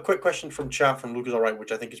have a quick question from chat from Lucas, all right,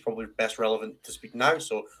 which I think is probably best relevant to speak now.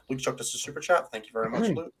 So Luke chucked us a super chat. Thank you very much,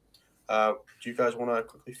 Luke. Do you guys want to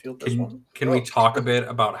quickly field this one? Can we talk a bit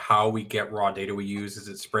about how we get raw data we use? Is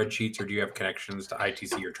it spreadsheets, or do you have connections to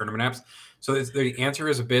ITC or tournament apps? So the answer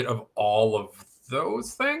is a bit of all of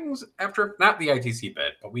those things. After not the ITC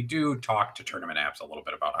bit, but we do talk to tournament apps a little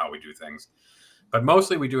bit about how we do things. But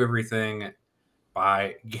mostly we do everything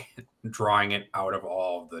by drawing it out of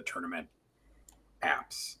all of the tournament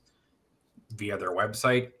apps via their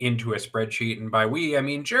website into a spreadsheet. And by we, I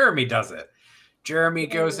mean Jeremy does it. Jeremy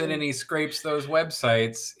goes in and he scrapes those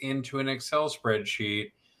websites into an Excel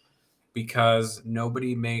spreadsheet because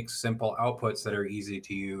nobody makes simple outputs that are easy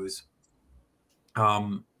to use.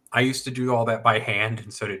 I used to do all that by hand,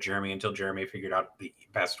 and so did Jeremy, until Jeremy figured out the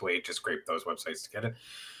best way to scrape those websites to get it.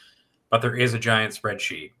 But there is a giant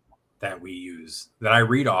spreadsheet that we use that I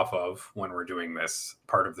read off of when we're doing this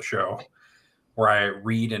part of the show, where I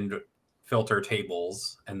read and filter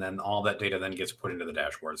tables, and then all that data then gets put into the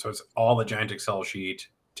dashboard. So it's all a giant Excel sheet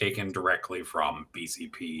taken directly from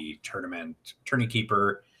BCP, Tournament, Tourney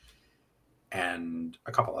Keeper, and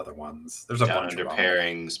a couple other ones. There's a Down bunch under of them.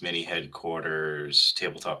 pairings, mini headquarters,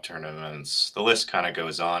 tabletop tournaments. The list kind of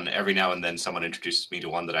goes on. Every now and then someone introduces me to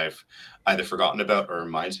one that I've either forgotten about or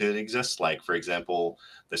reminds me that it exists. Like, for example,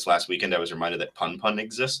 this last weekend I was reminded that Pun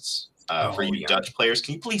exists. For you Dutch players,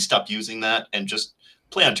 can you please stop using that and just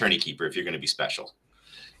play on Tourney Keeper if you're going to be special?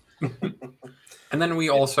 And then we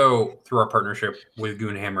also, through our partnership with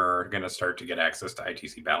Goonhammer, are going to start to get access to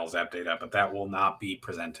ITC Battles app data, but that will not be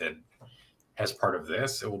presented as part of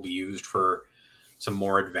this. It will be used for some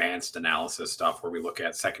more advanced analysis stuff where we look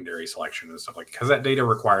at secondary selection and stuff like that, because that data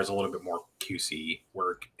requires a little bit more QC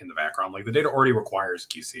work in the background. Like the data already requires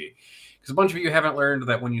QC, because a bunch of you haven't learned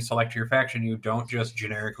that when you select your faction, you don't just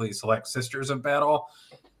generically select Sisters of Battle.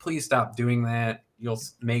 Please stop doing that. You'll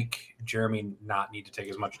make Jeremy not need to take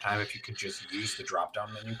as much time if you could just use the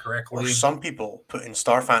drop-down menu correctly. Or some people put in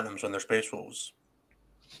Star Phantoms on their space rules.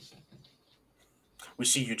 We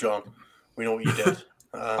see you, John. We know what you did.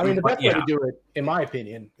 I mean, the best way to do it, in my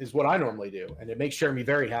opinion, is what I normally do, and it makes Jeremy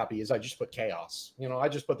very happy. Is I just put chaos. I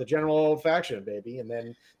just put the general faction, baby, and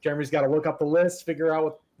then Jeremy's got to look up the list, figure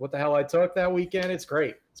out what the hell I took that weekend. It's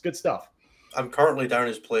great. It's good stuff. I'm currently down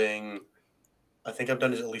as playing. I think I've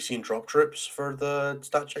done his Elysian drop trips for the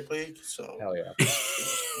Stat Check League. So Hell yeah,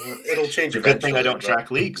 it'll change. It's a good thing I don't track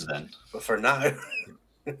leagues then. But for now.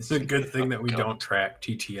 It's a good thing that we don't track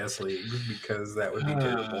TTS leagues, because that would be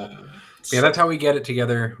terrible. Yeah, that's how we get it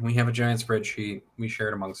together. We have a giant spreadsheet. We share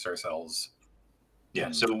it amongst ourselves.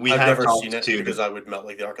 Yeah, so I've never seen it because I would melt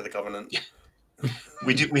like the Ark of the Covenant.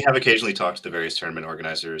 We have occasionally talked to the various tournament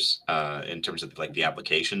organizers in terms of like the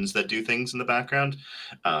applications that do things in the background.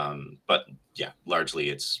 But yeah, largely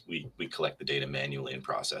it's we collect the data manually and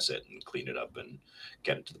process it and clean it up and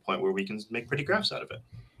get it to the point where we can make pretty graphs out of it.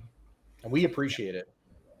 And we appreciate it.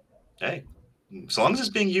 Hey, as long as it's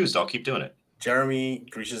being used, I'll keep doing it. Jeremy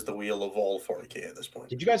greases the wheel of all 40K at this point.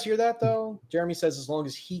 Did you guys hear that though? Jeremy says as long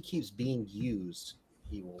as he keeps being used,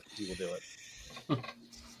 he will do it.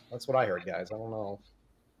 That's what I heard, guys. I don't know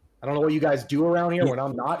what you guys do around here when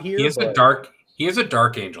I'm not here. He is He is a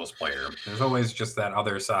Dark Angels player. There's always just that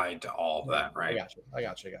other side to all of that, right? I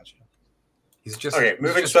got you. He's just Okay,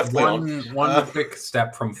 moving just swiftly one quick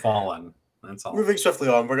step from fallen. That's all. Moving swiftly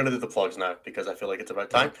on, we're going to do the plugs now because I feel like it's about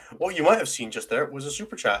time. What you might have seen just there was a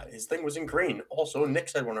super chat. His thing was in green. Also, Nick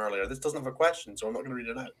said one earlier. This doesn't have a question, so I'm not going to read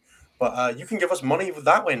it out. But you can give us money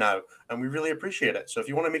that way now, and we really appreciate it. So if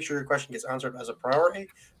you want to make sure your question gets answered as a priority,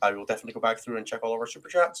 we will definitely go back through and check all of our super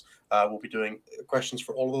chats. We'll be doing questions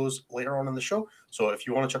for all of those later on in the show. So if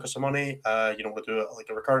you want to chuck us some money, you don't want to do it like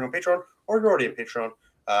a recurring on Patreon, or you're already on Patreon,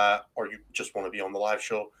 or you just want to be on the live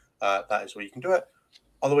show, that is where you can do it.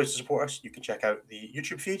 Other ways to support us, you can check out the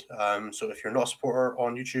YouTube feed. So if you're not a supporter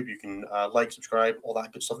on YouTube, you can like, subscribe, all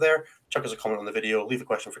that good stuff there. Chuck us a comment on the video, leave a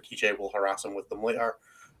question for TJ. We'll harass him with them later.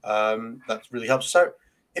 That really helps us out.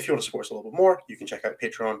 If you want to support us a little bit more, you can check out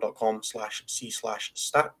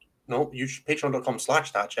patreon.com/c/stat. No,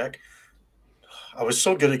 patreon.com/statcheck. I was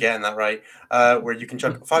so good at getting that right. Where you can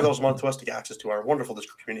chuck $5 a month to us to get access to our wonderful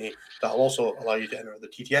Discord community. That'll also allow you to enter the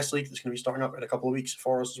TTS League that's going to be starting up in a couple of weeks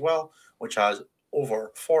for us as well, which has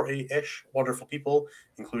over 40-ish wonderful people,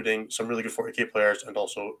 including some really good 40k players and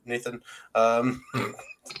also Nathan. I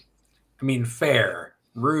mean, fair.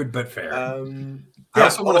 Rude, but fair. I Yeah,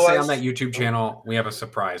 also want to say on otherwise- that YouTube channel, we have a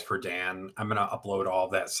surprise for Dan. I'm going to upload all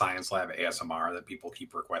of that Science Lab ASMR that people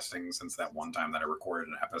keep requesting since that one time that I recorded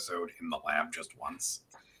an episode in the lab just once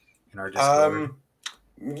in our Discord.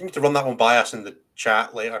 You need to run that one by us in the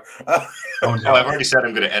chat later. Oh, Oh, no. I've already said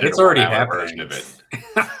I'm going to edit It's a already 1-hour happening. version of it.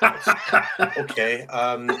 Okay.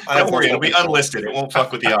 Don't worry, it'll be unlisted. It won't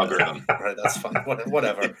fuck with the algorithm. Right, that's fine.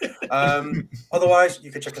 Whatever. Otherwise,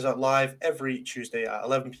 you can check us out live every Tuesday at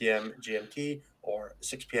 11 p.m. GMT or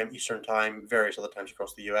 6 p.m. Eastern Time, various other times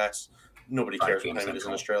across the US. Nobody 5 cares p.m. what time it is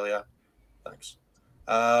in Central. Australia. Thanks.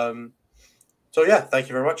 So, yeah, thank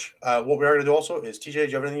you very much. What we are going to do also is, TJ, do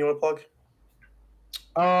you have anything you want to plug?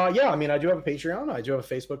 Yeah, I mean, I do have a Patreon. I do have a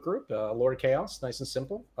Facebook group, Lord of Chaos, nice and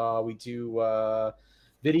simple. We do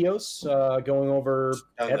videos going over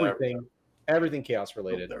Down there. everything Chaos Oh,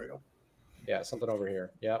 related. there we go. Yeah, something over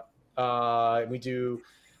here. Yeah. We do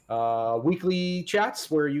weekly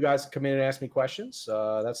chats where you guys come in and ask me questions.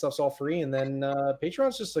 That stuff's all free. And then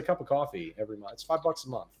Patreon's just a cup of coffee every month. It's $5 a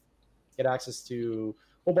month. Get access to a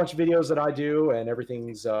whole bunch of videos that I do, and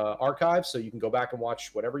everything's archived, so you can go back and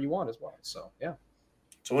watch whatever you want as well. So, yeah.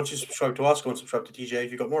 So once you subscribe to us, go and subscribe to TJ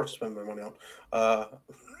if you've got more to spend my money on.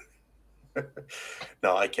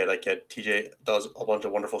 No, I kid. TJ does a bunch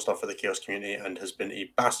of wonderful stuff for the Chaos community and has been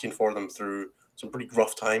a bastion for them through some pretty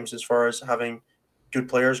rough times as far as having good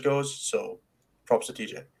players goes. So props to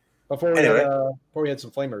TJ. Before we had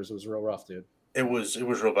some flamers, it was real rough, dude. It was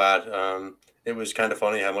real bad. It was kind of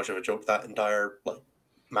funny how much of a joke that entire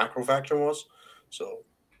macro faction was. So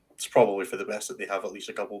it's probably for the best that they have at least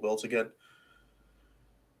a couple builds again.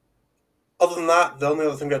 Other than that, the only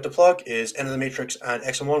other thing we have to plug is End of the Matrix and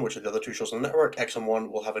XM1, which are the other two shows on the network. XM1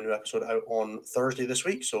 will have a new episode out on Thursday this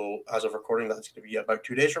week. So as of recording, that's going to be about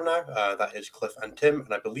 2 days from now. That is Cliff and Tim.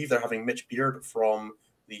 And I believe they're having Mitch Beard from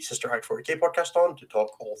the Sister Act 40K podcast on to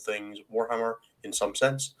talk all things Warhammer in some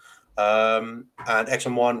sense. And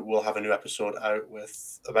XM1 will have a new episode out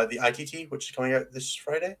about the ITT, which is coming out this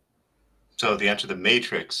Friday. So the Enter the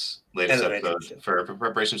Matrix latest Enter the episode Matrix, yeah. for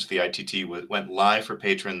preparations for the ITT went live for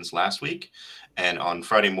patrons last week, and on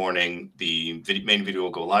Friday morning the main video will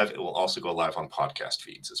go live. It will also go live on podcast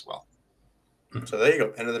feeds as well. So there you go.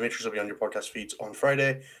 End of the Matrix will be on your podcast feeds on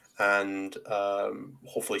Friday, and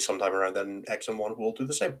hopefully sometime around then XM1 will do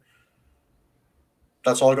the same.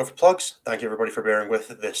 That's all I got for plugs. Thank you everybody for bearing with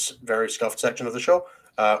this very scuffed section of the show.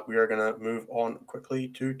 We are going to move on quickly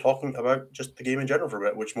to talking about just the game in general for a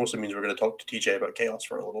bit, which mostly means we're going to talk to TJ about Chaos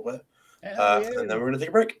for a little bit. And then we're going to take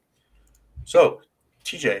a break. So,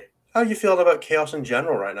 TJ, how are you feeling about Chaos in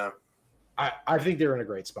general right now? I think they're in a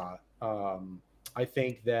great spot. I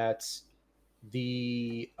think that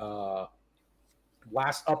the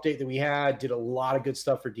last update that we had did a lot of good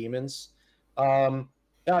stuff for Demons.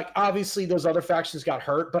 Obviously, those other factions got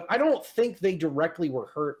hurt, but I don't think they directly were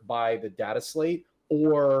hurt by the data slate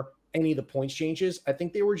or any of the points changes. I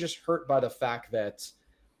think they were just hurt by the fact that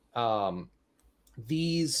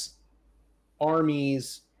these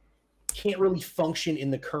armies can't really function in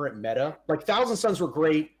the current meta. Like Thousand Suns were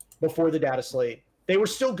great before the data slate. They were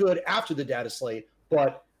still good after the data slate,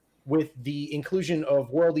 but with the inclusion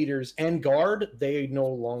of World Eaters and Guard, they no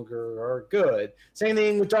longer are good. Same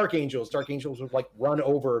thing with Dark Angels. Dark Angels would run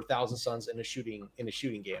over Thousand Suns in a shooting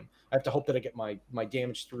game. I have to hope that I get my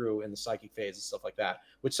damage through in the psychic phase and stuff like that,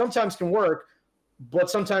 which sometimes can work,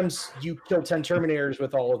 but sometimes you kill 10 Terminators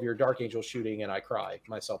with all of your Dark Angel shooting, and I cry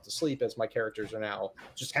myself to sleep as my characters are now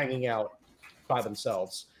just hanging out by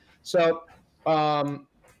themselves. So,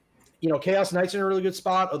 Chaos Knight's in a really good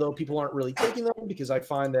spot, although people aren't really taking them because I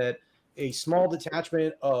find that a small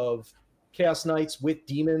detachment of Chaos Knights with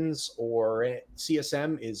Demons or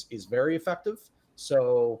CSM is very effective.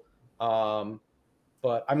 So,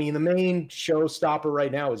 but I mean, the main showstopper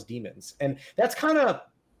right now is Demons, and that's kind of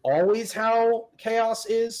always how Chaos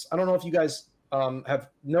is. I don't know if you guys have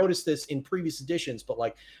noticed this in previous editions, but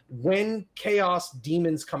like when Chaos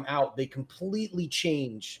Demons come out, they completely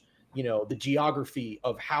change, the geography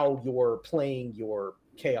of how you're playing your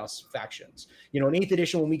Chaos factions. In 8th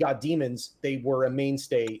edition, when we got Demons, they were a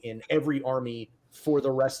mainstay in every army for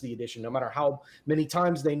the rest of the edition. No matter how many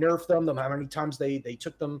times they nerfed them, no matter how many times they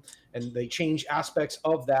took them and they changed aspects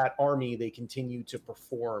of that army, they continue to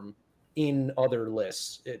perform in other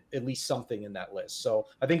lists, at least something in that list. So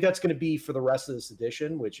I think that's going to be for the rest of this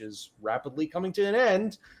edition, which is rapidly coming to an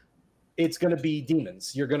end. It's going to be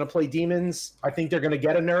Demons. You're going to play Demons. I think they're going to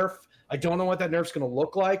get a nerf. I don't know what that nerf's going to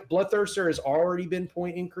look like. Bloodthirster has already been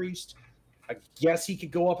point increased. I guess he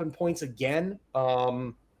could go up in points again.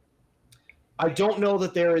 I don't know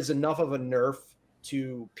that there is enough of a nerf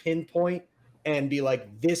to pinpoint and be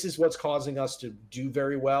like, this is what's causing us to do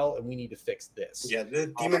very well, and we need to fix this. Yeah,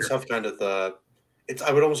 the Demons have kind of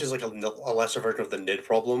I would almost use like a lesser version of the NID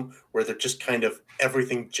problem, where they're just kind of,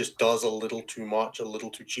 everything just does a little too much, a little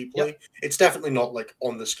too cheaply. Yep. It's definitely not like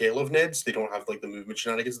on the scale of NIDs. They don't have like the movement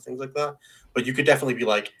shenanigans and things like that. But you could definitely be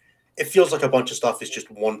like, it feels like a bunch of stuff is just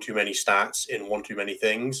one too many stats in one too many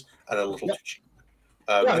things and a little too cheap.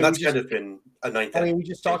 And that's kind of been a 9th. I mean, we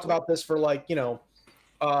just talked about this for like,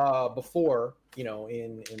 before,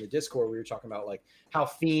 in the Discord, we were talking about like how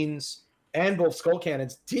Fiends and both Skull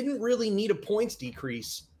Cannons didn't really need a points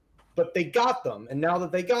decrease, but they got them. And now that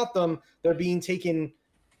they got them, they're being taken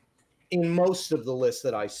in most of the lists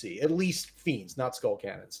that I see, at least Fiends, not Skull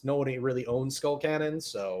Cannons. Nobody really owns Skull Cannons.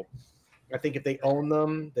 So I think if they own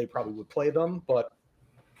them, they probably would play them. But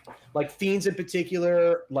like Fiends in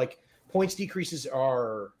particular, like points decreases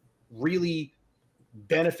are really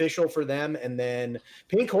beneficial for them. And then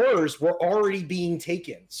pink horrors were already being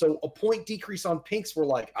taken, so a point decrease on pinks were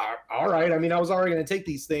like, all right, I mean, I was already going to take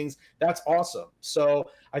these things, that's awesome. So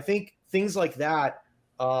I think things like that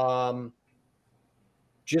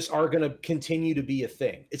just are going to continue to be a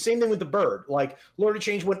thing. It's same thing with the bird. Like Lord of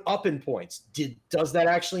Change went up in points. Does that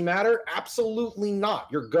actually matter? Absolutely not.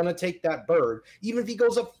 You're going to take that bird. Even if he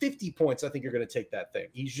goes up 50 points, I think you're going to take that thing.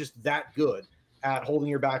 He's just that good at holding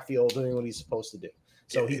your backfield, doing what he's supposed to do.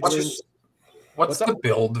 So what's the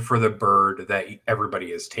build for the bird that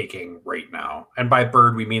everybody is taking right now? And by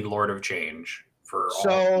bird, we mean Lord of Change for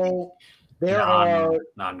all there are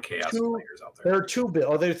non-chaos players out there. There are two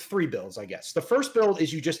builds. There's 3 builds, I guess. The first build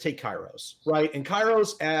is you just take Kairos, right? And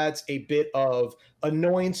Kairos adds a bit of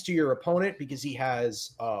annoyance to your opponent because he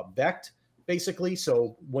has Vect, basically.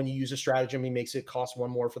 So when you use a stratagem, he makes it cost 1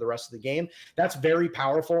 more for the rest of the game. That's very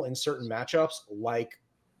powerful in certain matchups, like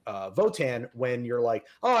Votann, when you're like,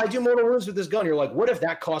 oh, I do mortal wounds with this gun. You're like, what if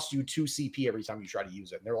that costs you 2 CP every time you try to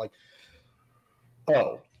use it? And they're like,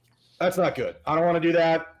 oh, that's not good. I don't want to do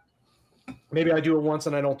that. Maybe I do it once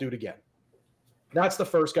and I don't do it again. That's the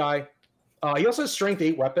first guy. He also has strength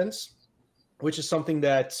 8 weapons, which is something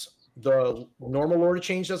that the normal Lord of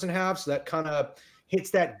Change doesn't have. So that kind of hits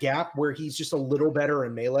that gap where he's just a little better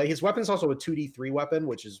in melee. His weapon's also a 2d3 weapon,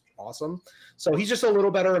 which is awesome. So he's just a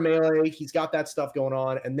little better in melee. He's got that stuff going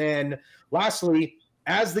on. And then lastly,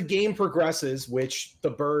 as the game progresses, which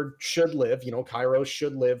the bird should live, Kairos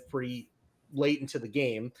should live pretty late into the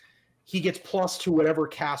game, he gets +2 whatever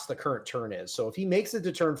cast the current turn is. So if he makes it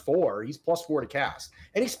to turn 4, he's +4 to cast.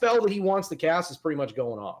 Any spell that he wants to cast is pretty much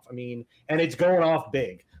going off. I mean, and it's going off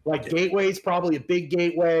big. Like Gateway's probably a big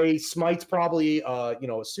gateway. Smite's probably, a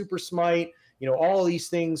super smite. All of these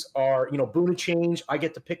things are, Boon of Change. I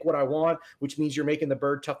get to pick what I want, which means you're making the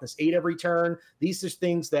bird toughness 8 every turn. These are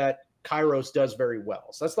things that Kairos does very well.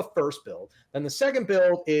 So that's the first build. And the second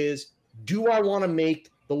build is, do I want to make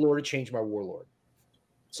the Lord of Change my Warlord?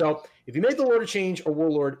 So if you make the Lord of Change a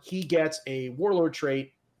Warlord, he gets a Warlord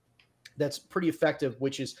trait that's pretty effective,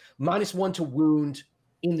 which is -1 to wound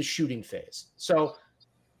in the shooting phase. So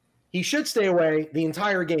he should stay away the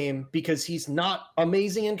entire game because he's not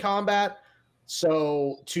amazing in combat.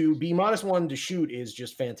 So to be -1 to shoot is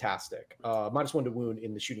just fantastic. -1 to wound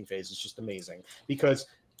in the shooting phase is just amazing, because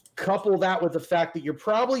couple that with the fact that you're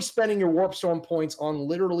probably spending your Warp Storm points on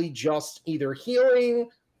literally just either healing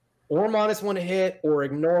or -1 to hit or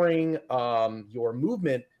ignoring your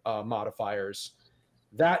movement modifiers.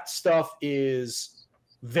 That stuff is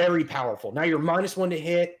very powerful. Now you're -1 to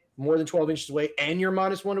hit, more than 12 inches away, and you're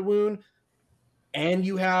 -1 to wound. And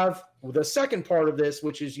you have the second part of this,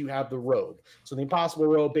 which is you have the robe. So the impossible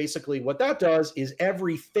robe, basically what that does is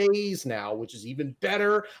every phase now, which is even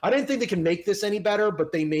better. I didn't think they can make this any better,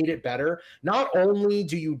 but they made it better. Not only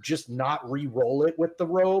do you just not re-roll it with the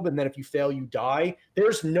robe, and then if you fail, you die.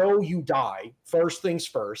 There's no you die. First things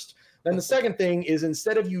first. Then the second thing is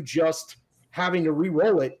instead of you just having to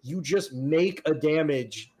re-roll it, you just make a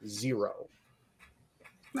damage 0.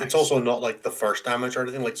 Nice. It's also not like the first damage or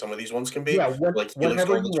anything like some of these ones can be. Yeah, like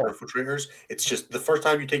whenever you Helix or want. Infiltrators. It's just the first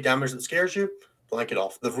time you take damage that scares you, blank it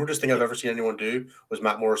off. The rudest thing I've ever seen anyone do was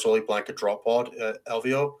Matt Morrisoli blanket drop pod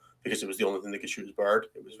LVO because it was the only thing that could shoot his bird.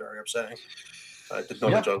 It was very upsetting. I did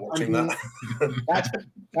not enjoy watching that.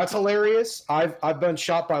 That's hilarious. I've been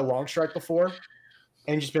shot by long strike before.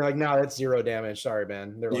 And just be like, no, that's 0 damage. Sorry,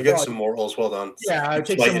 man. They're You like, get some mortals. Well done. Yeah, I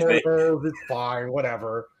take some mortals. It's fine.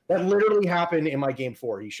 Whatever. That literally happened in my game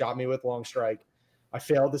 4. He shot me with long strike. I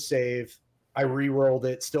failed to save. I re-rolled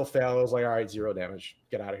it. Still failed. I was like, all right, 0 damage.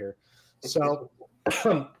 Get out of here. So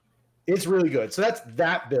it's really good. So that's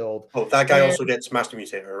that build. Oh, that guy also gets Master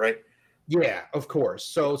Mutator, right? Yeah, of course.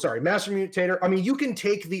 So, sorry, Master Mutator. I mean, you can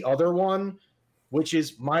take the other one, which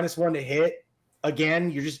is -1 to hit. Again,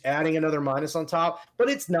 you're just adding another minus on top, but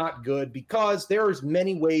it's not good because there's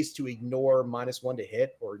many ways to ignore -1 to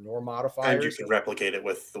hit or ignore modifiers. And you can replicate it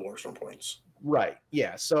with the Warzone points. Right.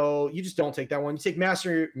 Yeah. So you just don't take that one. You take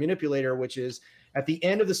Master Manipulator, which is at the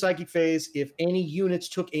end of the psychic phase, if any units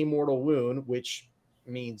took a mortal wound, which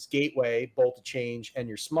means Gateway, Bolt of Change, and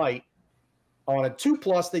your Smite, on a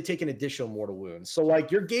 2+, they take an additional mortal wound. So like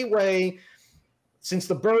your Gateway, since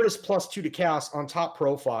the bird is +2 to cast on top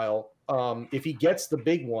profile, if he gets the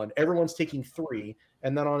big one, everyone's taking 3,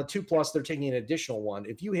 and then on a 2+, they're taking an additional 1.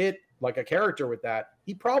 If you hit like a character with that,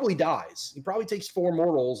 he probably dies. He probably takes 4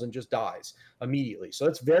 mortals and just dies immediately. So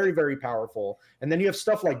that's very, very powerful. And then you have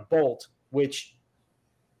stuff like Bolt, which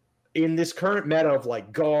in this current meta of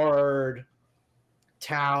like Guard,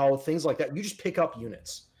 Tau, things like that, you just pick up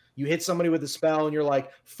units. You hit somebody with a spell and you're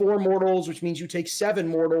like 4 mortals, which means you take 7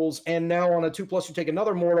 mortals. And now on a 2+, you take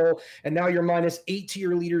another mortal. And now you're -8 to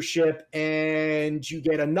your leadership. And you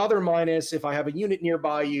get another minus if I have a unit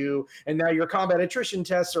nearby you. And now your combat attrition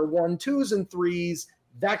tests are 1, 2s, and 3s.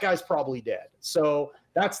 That guy's probably dead. So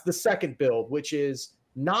that's the second build, which is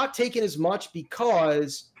not taken as much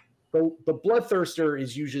because the Bloodthirster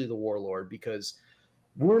is usually the Warlord, because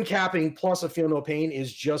wound capping plus a feel no pain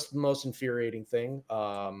is just the most infuriating thing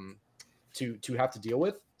to have to deal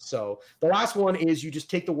with. So the last one is you just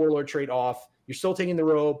take the Warlord trait off. You're still taking the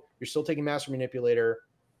robe. You're still taking Master Manipulator.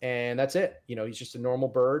 And that's it. You know, he's just a normal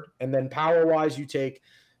bird. And then power-wise, you take,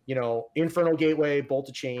 you know, Infernal Gateway, Bolt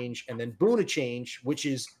of Change, and then Boon of Change, which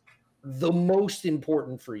is the most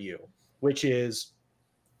important for you, which is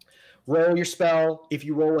roll your spell. If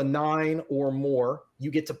you roll a 9 or more,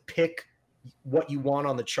 you get to pick what you want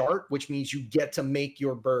on the chart, which means you get to make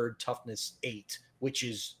your bird toughness 8, which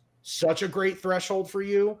is such a great threshold for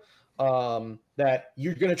you that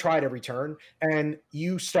you're going to try it every turn. And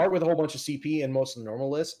you start with a whole bunch of CP in most of the normal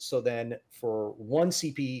lists. So then for 1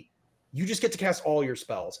 CP, you just get to cast all your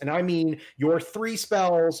spells. And I mean your 3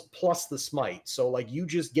 spells plus the smite. So like you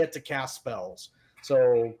just get to cast spells.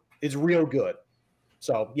 So it's real good.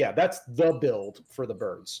 So yeah, that's the build for the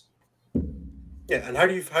birds. Yeah, and how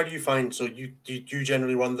do you find? So you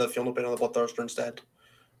generally run the Feel No Pain on the Bloodthirster instead?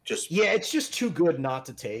 Yeah, it's just too good not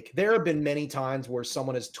to take. There have been many times where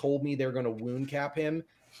someone has told me they're going to wound cap him,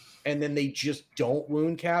 and then they just don't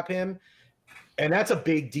wound cap him, and that's a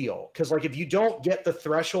big deal. Because like if you don't get the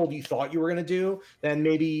threshold you thought you were going to do, then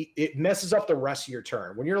maybe it messes up the rest of your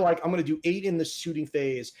turn. When you're like, I'm going to do 8 in the shooting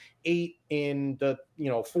phase, 8 in the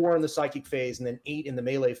 4 in the psychic phase, and then 8 in the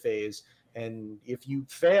melee phase. And if you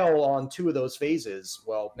fail on 2 of those phases,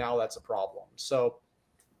 well, now that's a problem. So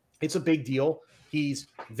it's a big deal. He's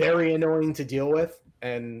very annoying to deal with,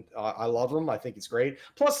 and I love him. I think it's great.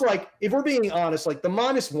 Plus, like, if we're being honest, like the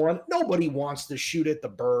 -1, nobody wants to shoot at the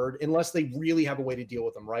bird unless they really have a way to deal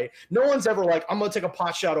with them, right? No one's ever like, I'm going to take a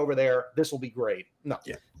pot shot over there. This will be great. No.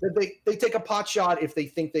 Yeah. They take a pot shot if they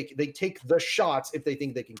think they take the shots if they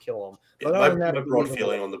think they can kill them. Yeah, my broad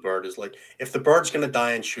feeling on the bird is like, if the bird's going to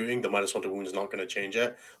die in shooting, the -1 to wound is not going to change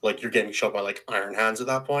it. Like, you're getting shot by like Iron Hands at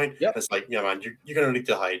that point. Yep. It's like, yeah, man, you're going to need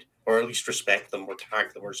to hide or at least respect them or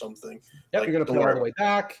tag them or something. Yep, like, you're going to play all the way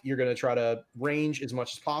back. You're going to try to range as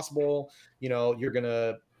much as possible. You know, you're going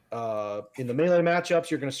to in the melee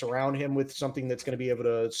matchups, you're going to surround him with something that's going to be able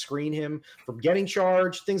to screen him from getting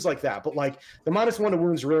charged, things like that. But like the -1 to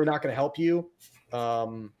wound is really not going to help you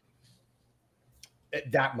that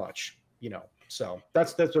much, So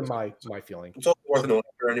that's been my feeling. It's also worth noting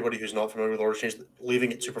for anybody who's not familiar with Lord of Change,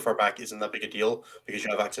 leaving it super far back isn't that big a deal because you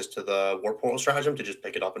have access to the Warp Portal stratagem to just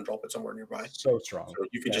pick it up and drop it somewhere nearby. So strong. So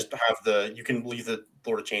you can just have you can leave the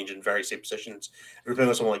Lord of Change in very safe positions. If you're playing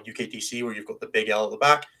with someone like UKTC where you've got the big L at the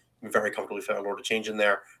back, you can very comfortably fit a Lord of Change in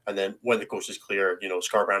there. And then when the coast is clear,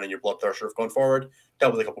 Scarbrand and your Bloodthirster have gone forward,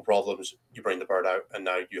 dealt with a couple problems, you bring the bird out, and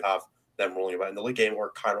now you have them rolling about in the late game,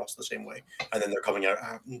 or Kairos the same way. And then they're coming out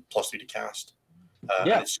at +3 to cast.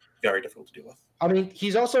 And it's very difficult to deal with. I mean,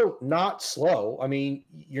 he's also not slow. I mean,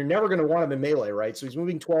 you're never going to want him in melee, right? So he's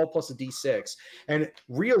moving 12 plus a D6. And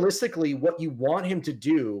realistically, what you want him to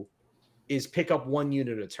do is pick up 1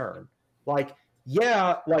 unit a turn. Like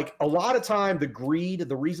a lot of time,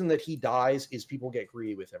 the reason that he dies is people get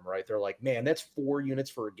greedy with him, right? They're like, man, that's 4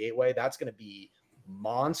 units for a gateway. That's going to be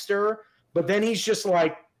monster. But then he's just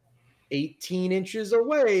like 18 inches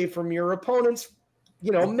away from your opponent's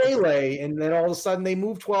melee, and then all of a sudden they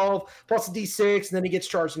move 12 plus a D6, and then he gets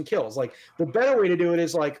charged and kills. Like, the better way to do it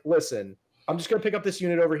is like, listen, I'm just going to pick up this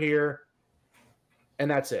unit over here, and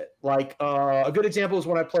that's it. Like, a good example is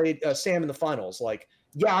when I played Sam in the finals. Like,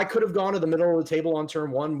 yeah, I could have gone to the middle of the table on turn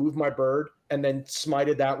 1, moved my bird, and then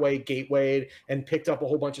smited that way, gatewayed, and picked up a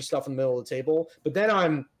whole bunch of stuff in the middle of the table. But then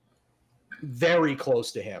I'm very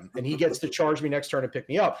close to him, and he gets to charge me next turn and pick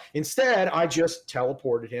me up. Instead, I just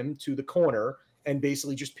teleported him to the corner and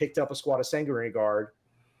basically just picked up a squad of Sanguinary Guard,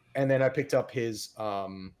 and then I picked up his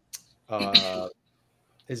Death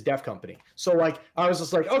Company. So like, I was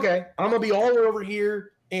just like, okay, I'm gonna be all over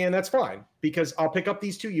here, and that's fine because I'll pick up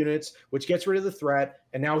these 2 units, which gets rid of the threat,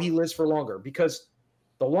 and now he lives for longer. Because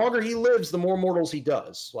the longer he lives, the more mortals he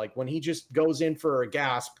does. Like, when he just goes in for a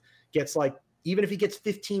gasp, gets like, even if he gets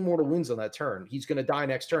 15 mortal wounds on that turn, he's going to die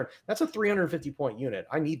next turn. That's a 350-point unit.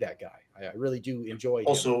 I need that guy. I really do enjoy him.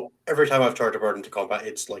 Also, every time I've charged a bird into combat,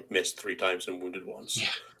 it's like missed 3 times and wounded once. Yeah.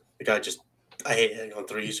 The guy I hate hitting on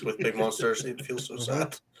 3s with big monsters. It feels so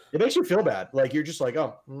sad. It makes you feel bad. Like, you're just like,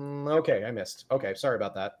 oh, okay, I missed. Okay, sorry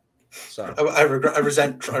about that. So I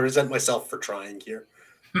resent myself for trying here.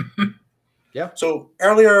 Yeah. So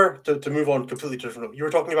earlier, to move on completely different, you were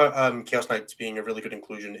talking about Chaos Knights being a really good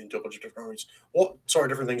inclusion into a bunch of different armies. What sort of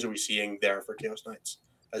different things are we seeing there for Chaos Knights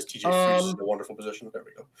as TJ freezes in a wonderful position? There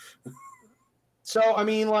we go. So, I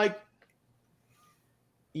mean, like,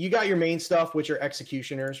 you got your main stuff, which are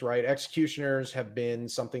executioners, right? Executioners have been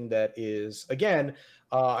something that is, again,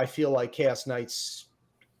 I feel like Chaos Knights,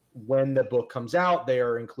 when the book comes out, they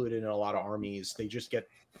are included in a lot of armies. They just get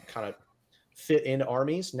kind of fit in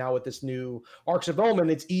armies. Now with this new Arcs of Omen,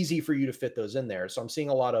 it's easy for you to fit those in there. So I'm seeing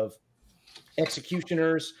a lot of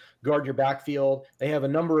executioners guard your backfield. They have a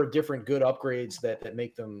number of different good upgrades that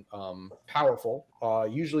make them powerful.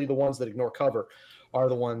 Usually the ones that ignore cover are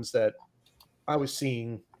the ones that I was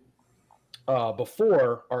seeing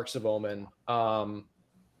before Arcs of Omen. But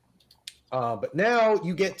now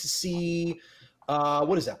you get to see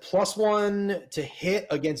what is that? +1 to hit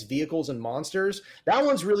against vehicles and monsters. That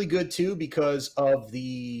one's really good too because of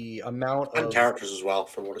the amount of characters as well,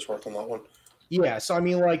 for what it's worth on that one. Yeah, so I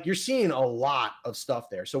mean, like, you're seeing a lot of stuff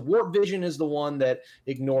there. So Warp Vision is the one that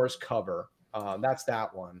ignores cover. That's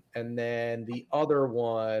that one. And then the other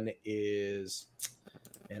one is,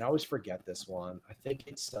 and I always forget this one. I think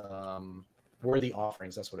it's Worthy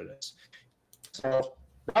Offerings. That's what it is. So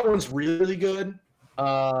that one's really good.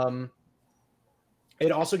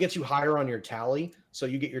 It also gets you higher on your tally, so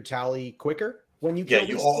you get your tally quicker when you kill. Yeah,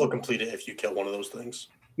 you auto-complete it if you kill one of those things.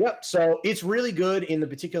 Yep, so it's really good in the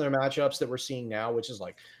particular matchups that we're seeing now, which is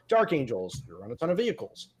like Dark Angels, you run a ton of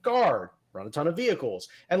vehicles. Guard, run a ton of vehicles.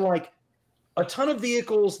 And like a ton of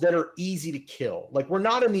vehicles that are easy to kill. Like, we're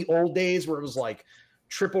not in the old days where it was like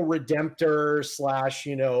triple Redemptor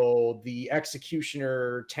 / the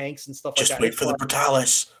Executioner tanks and stuff like that. Just wait for the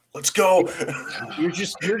Brutalis. Let's go. You're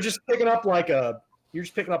just picking up like a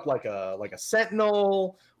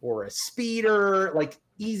Sentinel or a Speeder, like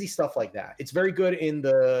easy stuff like that. It's very good in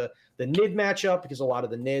the NID matchup because a lot of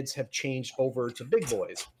the NIDs have changed over to big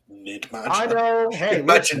boys. NID matchup. I know. Hey,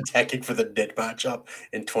 imagine teching for the NID matchup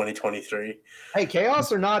in 2023. Hey,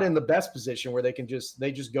 Chaos are not in the best position where they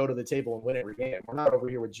just go to the table and win every game. We're not over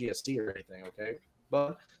here with GST or anything, okay?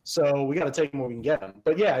 But so we got to take them when we can get them.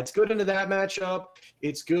 But yeah, it's good into that matchup.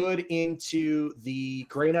 It's good into the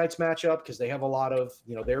Grey Knights matchup because they have a lot of,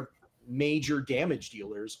 their major damage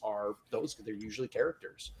dealers are those. They're usually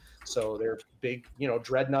characters. So they're big,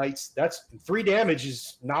 Dread Knights. That's 3 damage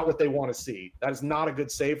is not what they want to see. That is not a good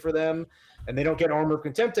save for them. And they don't get Armor of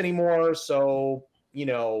Contempt anymore. So,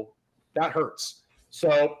 that hurts.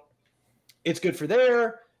 So it's good for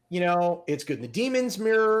there. It's good in the Demon's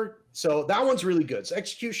Mirror. So that one's really good. So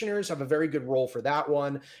executioners have a very good role for that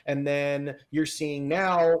one. And then you're seeing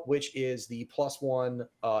now, which is the +1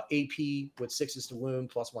 AP with 6s to wound,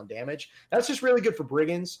 +1 damage. That's just really good for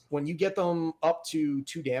brigands. When you get them up to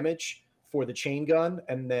 2 damage for the chain gun,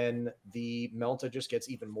 and then the Melta just gets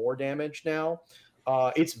even more damage now.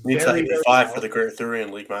 It's very, very 5 for the Great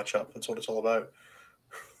Arthurian League matchup. That's what it's all about.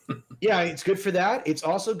 Yeah, it's good for that. It's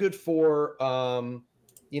also good for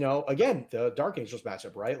again, the Dark Angels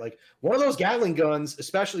matchup, right? Like one of those Gatling guns,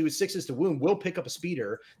 especially with 6s to wound, will pick up a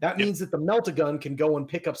speeder. That means that the Melta gun can go and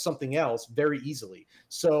pick up something else very easily.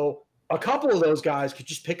 So a couple of those guys could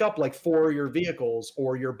just pick up like 4 of your vehicles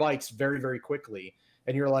or your bikes very, very quickly.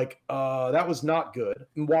 And you're like, that was not good.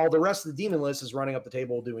 And while the rest of the demon list is running up the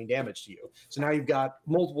table doing damage to you. So now you've got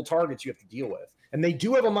multiple targets you have to deal with. And they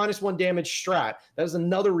do have a -1 damage strat. That is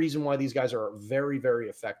another reason why these guys are very, very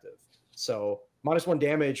effective. So -1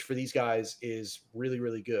 damage for these guys is really,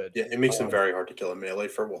 really good. Yeah, it makes them very hard to kill in melee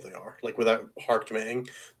for what they are. Like without hard committing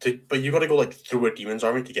to, but you got to go like through a demon's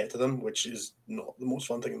army to get to them, which is not the most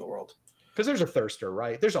fun thing in the world. Because there's a thirster,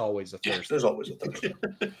 right? There's always a thirster. Yeah, there's always a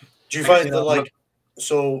thirster. Do you find that like?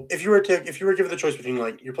 So if you were given the choice between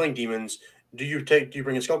like you're playing demons, do you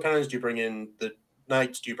bring in skull cannons? Do you bring in the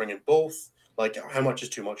knights? Do you bring in both? Like how much is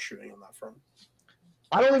too much shooting on that front?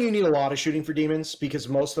 I don't think you need a lot of shooting for demons because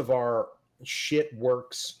most of our shit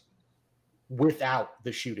works without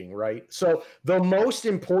the shooting, right? So the most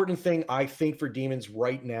important thing I think for demons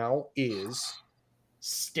right now is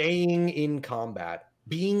staying in combat.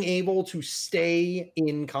 Being able to stay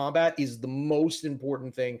in combat is the most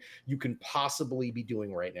important thing you can possibly be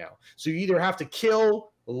doing right now. So you either have to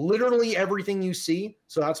kill literally everything you see.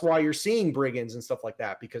 So that's why you're seeing brigands and stuff like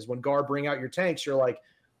that. Because when Guard bring out your tanks, you're like,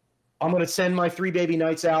 I'm going to send my 3 baby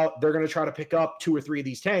knights out. They're going to try to pick up 2 or 3 of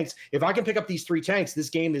these tanks. If I can pick up these 3 tanks, this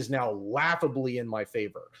game is now laughably in my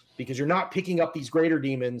favor because you're not picking up these greater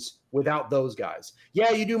demons without those guys. Yeah,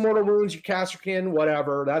 you do mortal wounds, you casterkin,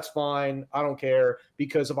 whatever. That's fine. I don't care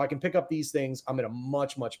because if I can pick up these things, I'm in a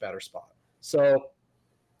much, much better spot. So,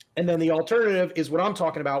 and then the alternative is what I'm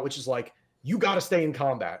talking about, which is like, you got to stay in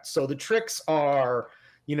combat. So the tricks are,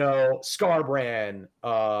 Scarbrand,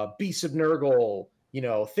 Beast of Nurgle,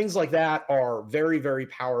 things like that are very, very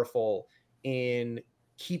powerful in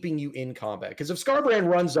keeping you in combat. Because if Scarbrand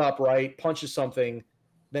runs up, right, punches something,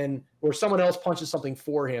 then or someone else punches something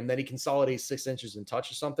for him, then he consolidates 6 inches and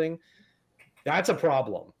touches something. That's a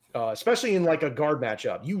problem, especially in like a guard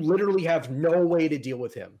matchup. You literally have no way to deal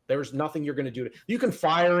with him. There's nothing you're going to do. You can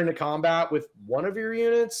fire into combat with one of your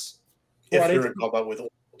units. If you're in combat with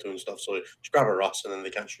and stuff, so just grab a Ross and then they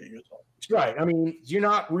can't shoot you at all. Right. I mean, you're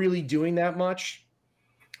not really doing that much.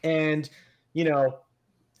 And,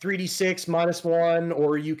 3d6 -1,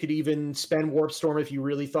 or you could even spend Warp Storm if you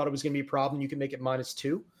really thought it was going to be a problem. You can make it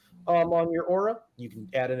 -2 on your aura. You can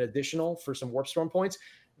add an additional for some Warp Storm points.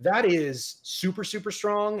 That is super, super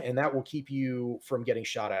strong, and that will keep you from getting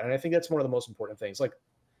shot at. And I think that's one of the most important things. Like,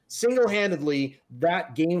 single-handedly,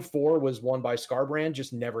 that game 4 was won by Scarbrand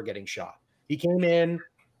just never getting shot. He came in,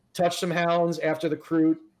 touched some hounds after the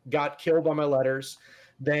Kroot, got killed by my letters.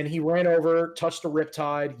 Then he ran over, touched a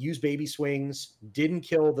Riptide, used baby swings, didn't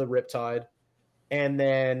kill the Riptide, and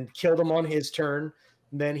then killed him on his turn.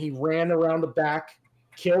 Then he ran around the back,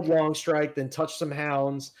 killed Longstrike, then touched some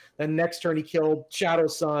hounds. Then next turn he killed Shadow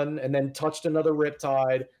Sun and then touched another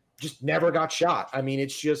Riptide. Just never got shot. I mean,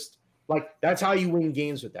 it's just like that's how you win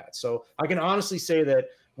games with that. So I can honestly say that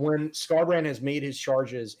when Scarbrand has made his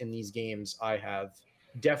charges in these games, I have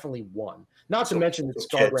definitely won. Not to mention that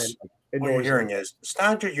Scarbrand. What you're hearing is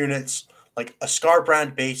stand your units like a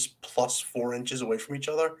Scarbrand base plus 4 inches away from each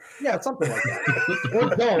other. Yeah, something like that.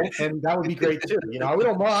 Or don't, and that would be great too. We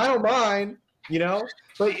don't mind. I don't mind.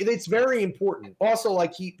 But it's very important. Also,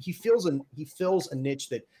 like he fills a niche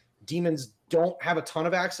that demons don't have a ton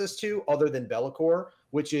of access to, other than Be'lakor,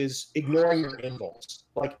 which is ignoring your invuls.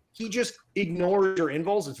 Like he just ignores your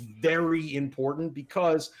invuls. It's very important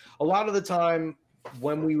because a lot of the time,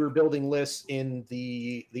 when we were building lists in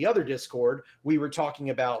the other Discord, we were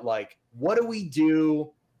talking about like, what do we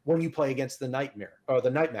do when you play against the nightmare or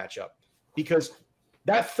the night matchup? Because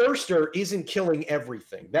that thirster isn't killing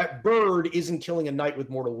everything. That bird isn't killing a knight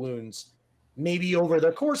with mortal wounds. Maybe over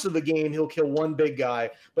the course of the game, he'll kill one big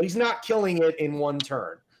guy, but he's not killing it in one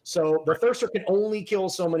turn. So the thirster can only kill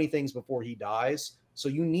so many things before he dies. So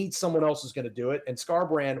you need someone else who's going to do it. And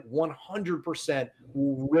Scarbrand 100%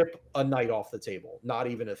 will rip a knight off the table. Not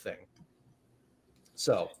even a thing.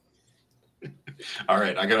 So. All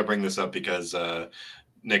right. I got to bring this up because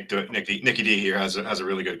Nicky D here has a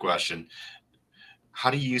really good question. How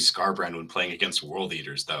do you use Scarbrand when playing against World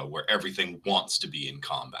Eaters, though, where everything wants to be in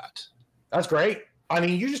combat? That's great. I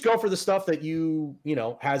mean, you just go for the stuff that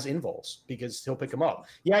has invols because he'll pick them up.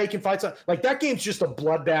 Yeah, you can fight some. Like, that game's just a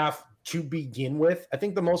bloodbath to begin with. I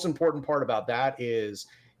think the most important part about that is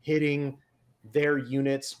hitting their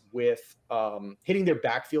units with hitting their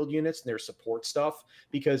backfield units and their support stuff,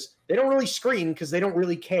 because they don't really screen because they don't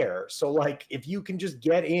really care. So, like, if you can just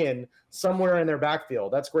get in somewhere in their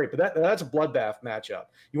backfield, that's great. But that's a bloodbath matchup.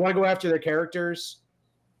 You want to go after their characters,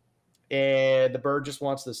 and the bird just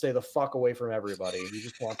wants to stay the fuck away from everybody. He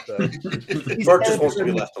just wants to. Bird just wants to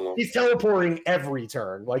be left alone. He's teleporting every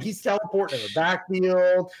turn. Like, he's teleporting in the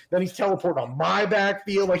backfield, then he's teleporting on my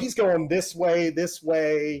backfield. Like, he's going this way, this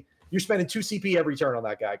way. You're spending 2 CP every turn on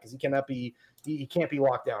that guy because he can't be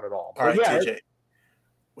locked down at all. All right, TJ.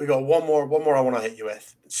 We got one more I want to hit you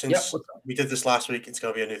with. Since we did this last week, it's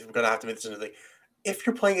gonna be we're gonna have to make this into thing. If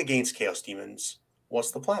you're playing against Chaos Daemons,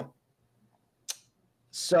 what's the plan?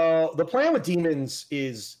 So the plan with demons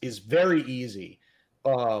is very easy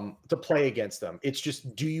to play against them. It's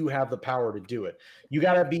just, do you have the power to do it? You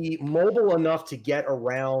got to be mobile enough to get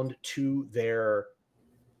around to their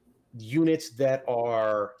units that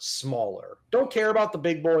are smaller. Don't care about the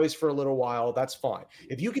big boys for a little while. That's fine.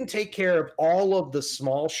 If you can take care of all of the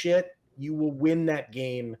small shit, you will win that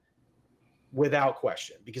game without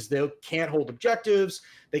question, because they can't hold objectives.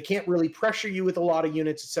 They can't really pressure you with a lot of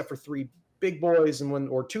units except for 3 big boys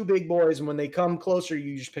or 2 big boys, and when they come closer,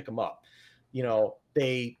 you just pick them up.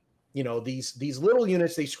 These little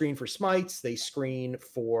units, they screen for smites, they screen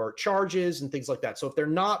for charges and things like that. So if they're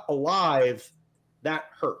not alive, that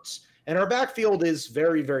hurts. And our backfield is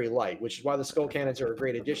very, very light, which is why the skull cannons are a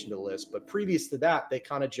great addition to the list. But previous to that, they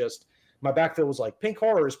kind of my backfield was like, pink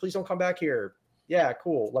horrors, please don't come back here. Yeah,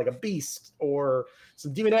 cool. Like a beast or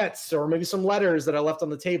some demonettes or maybe some letters that I left on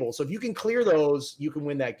the table. So if you can clear those, you can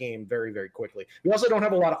win that game very, very quickly. We also don't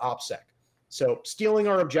have a lot of OPSEC. So stealing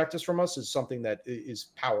our objectives from us is something that is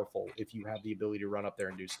powerful if you have the ability to run up there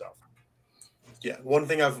and do stuff. Yeah, one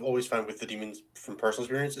thing I've always found with the demons from personal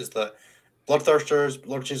experience is that Bloodthirsters,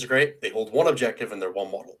 Lord Chains are great. They hold one objective and they're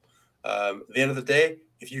one model. At the end of the day,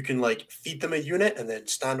 if you can feed them a unit and then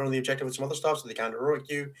stand on the objective with some other stuff so they can't heroic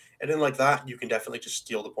you, and then like that, you can definitely just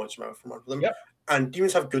steal the points from under them. Yep. And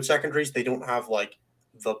demons have good secondaries. They don't have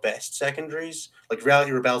the best secondaries. Like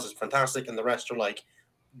Reality Rebels is fantastic, and the rest are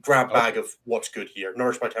grab bag of what's good here.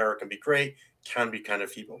 Nourished by Terror can be great, can be kind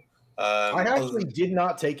of feeble. I actually did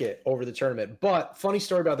not take it over the tournament, but funny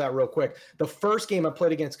story about that real quick. The first game I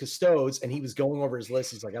played against Custodes, and he was going over his list.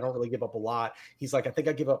 He's like, I don't really give up a lot. He's like, I think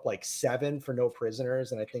I give up 7 for no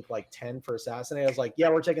prisoners, and I think 10 for assassinate. I was like, yeah,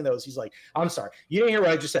 we're taking those. He's like, I'm sorry, you didn't hear what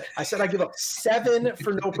I just said. I said I give up 7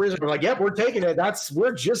 for no prisoners. We're like, yep, we're taking it.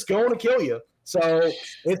 We're just going to kill you. So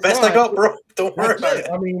it's best I got, bro. Don't worry about it.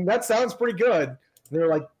 I mean, that sounds pretty good. And they're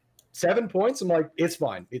like 7 points. I'm like, it's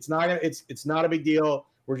fine. It's not a big deal.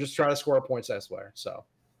 We're just trying to score points elsewhere. So,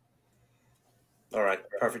 all right,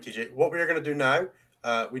 perfect, TJ. What we are going to do now,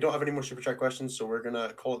 we don't have any more super chat questions, so we're going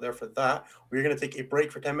to call it there for that. We're going to take a break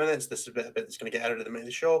for 10 minutes. This is a bit that's going to get edited at the minute of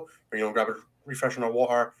the show. We're going to grab a refresh on our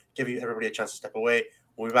water, give everybody a chance to step away.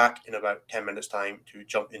 We'll be back in about 10 minutes' time to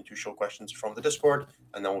jump into show questions from the Discord,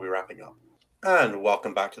 and then we'll be wrapping up. And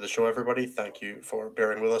welcome back to the show, everybody. Thank you for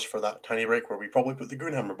bearing with us for that tiny break where we probably put the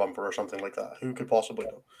Goonhammer bumper or something like that. Who could possibly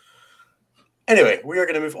know? Anyway, we are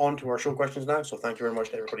going to move on to our show questions now. So thank you very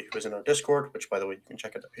much to everybody who is in our Discord, which, by the way, you can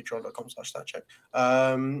check out at patreon.com/statcheck.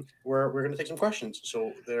 We're going to take some questions.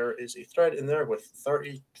 So there is a thread in there with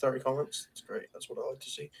 30 comments. It's great. That's what I like to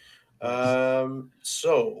see.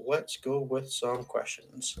 So let's go with some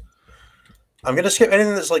questions. I'm going to skip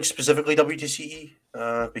anything that's specifically WTCE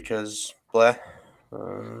because blah.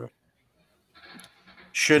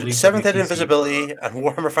 Should 7th Ed Invisibility and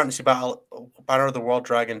Warhammer Fantasy Battle Banner of the World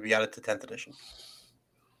Dragon be added to 10th edition?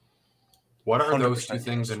 What are those 2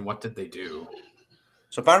 things and what did they do?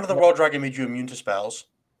 So Banner of the World Dragon made you immune to spells,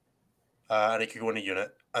 and it could go in a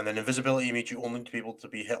unit. And then Invisibility made you only to be able to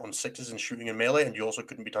be hit on 6s and shooting in melee, and you also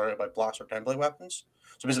couldn't be targeted by blast or template weapons.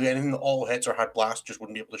 So basically anything that all hits or had blast just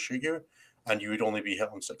wouldn't be able to shoot you, and you would only be hit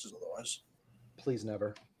on 6s otherwise. Please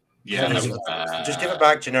never. Yeah, just give it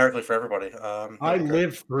back generically for everybody. I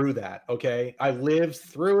lived through that. Okay, I lived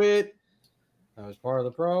through it. That was part of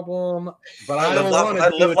the problem, but I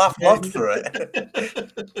loved through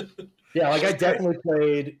it. Yeah, I definitely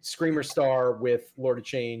played Screamer Star with Lord of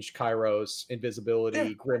Change, Kairos,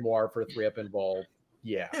 Invisibility, Grimoire for a 3-up involved.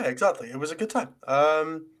 Yeah, exactly. It was a good time.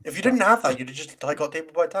 If you didn't have that, you'd have just got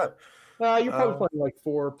table by time. You're probably playing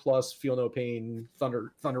 4+ Feel No Pain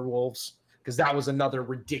Thunder Wolves. Because that was another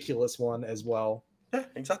ridiculous one as well. Yeah,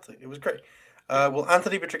 exactly. It was great. Will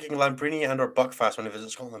Anthony be drinking Lambrini and or Buckfast when he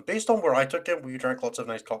visits Scotland? Based on where I took him, we drank lots of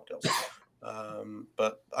nice cocktails.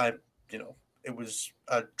 But it was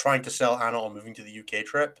trying to sell Anna on moving to the UK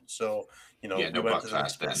trip. So, we went to the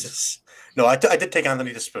nice places. No, I did take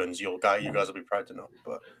Anthony to Spoons. You guys will be proud to know.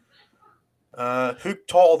 But who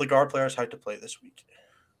taught all the guard players how to play this week?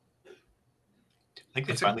 I think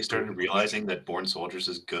they finally started realizing that Born Soldiers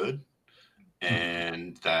is good.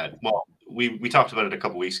 And that, we talked about it a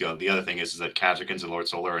couple weeks ago. The other thing is that Khazarkins and Lord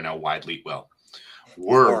Solar are now widely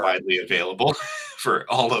available for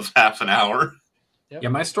all of half an hour. Yep. Yeah,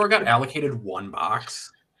 my store got allocated one box.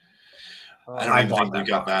 I don't even think we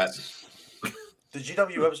got that. The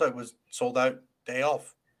GW website was sold out day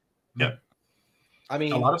off. Yeah. I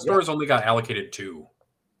mean, a lot of stores only got allocated 2.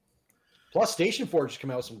 Plus, Station Forge has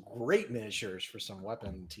come out with some great miniatures for some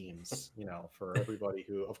weapon teams, for everybody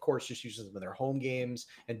who, of course, just uses them in their home games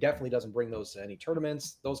and definitely doesn't bring those to any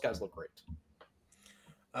tournaments. Those guys look great.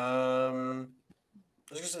 Was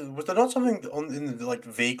there not something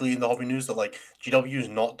vaguely in the hobby news that GW is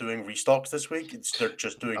not doing restocks this week? They're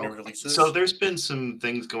just doing new releases. So there's been some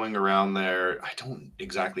things going around there. I don't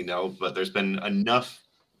exactly know, but there's been enough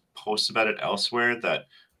posts about it elsewhere that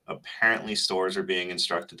apparently stores are being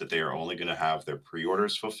instructed that they are only going to have their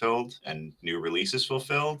pre-orders fulfilled and new releases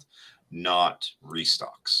fulfilled, not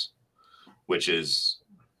restocks, which is,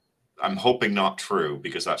 I'm hoping, not true,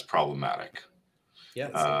 because that's problematic.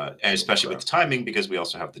 Yeah. And especially with the timing, because we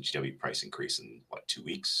also have the GW price increase in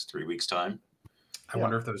 3 weeks time. I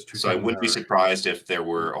wonder if those two. So I wouldn't be surprised if there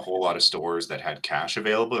were a whole lot of stores that had cash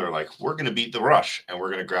available. They're like, we're going to beat the rush and we're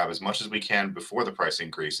going to grab as much as we can before the price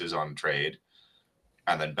increases on trade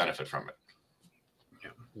and then benefit from it.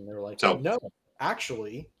 Yeah. And they're like, no,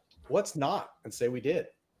 actually, let's not, and say we did.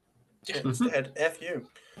 Yeah. F you.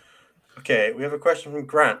 Okay, we have a question from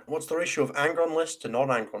Grant. What's the ratio of Angron lists to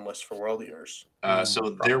non-Angron lists for World Eaters?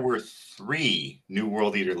 So there were 3 new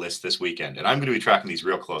World Eater lists this weekend, and I'm going to be tracking these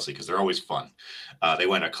real closely because they're always fun. They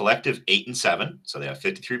went a collective 8 and 7, so they have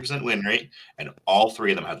 53% win rate, and all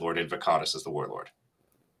 3 of them had Lord Invocatus as the Warlord.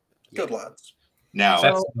 Good lads. Now,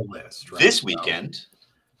 that's the list, right? This weekend,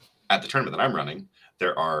 at the tournament that I'm running,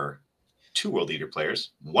 there are 2 World Eater players.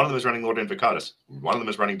 One of them is running Lord Invocatus. One of them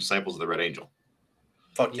is running Disciples of the Red Angel.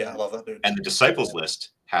 Fuck yeah, I love that dude. And the Disciples list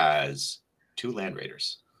has 2 Land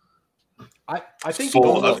Raiders. I think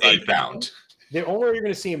full of 8 bound. The only way you're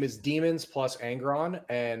going to see him is Demons plus Angron,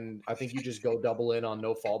 and I think you just go double in on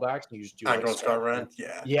no fallbacks and you just do Angron Scarran.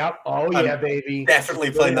 Yeah. Yep. Oh yeah, baby.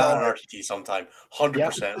 Definitely playing that on RTT sometime.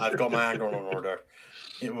 100%. I've got my Angron on order.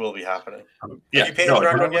 It will be happening. Have you paid for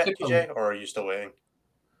Angron yet, TJ, or are you still waiting?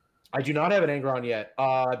 I do not have an Angron yet.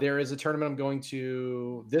 There is a tournament I'm going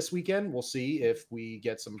to this weekend. We'll see if we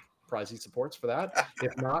get some pricey supports for that.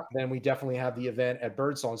 If not, then we definitely have the event at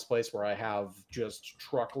Birdsong's place where I have just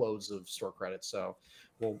truckloads of store credits. So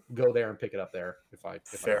we'll go there and pick it up there.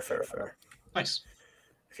 Fair. Nice.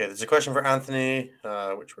 Okay, there's a question for Anthony,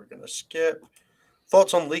 which we're going to skip.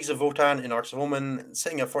 Thoughts on Leagues of Votan in Arts of Omen,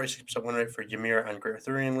 sitting at 46% win rate for Ymir and Great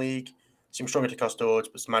Arthurian League. Seems stronger to Custodes,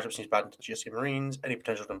 but the matchup seems bad into GSC Marines. Any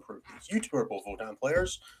potential to improve? You two are both Votan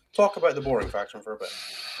players. Talk about the boring faction for a bit.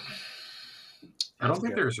 I don't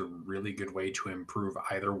think there's a really good way to improve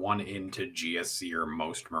either one into GSC or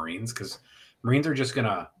most Marines, because Marines are just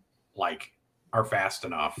gonna are fast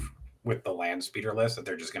enough with the land speeder list that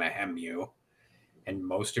they're just gonna hem you, and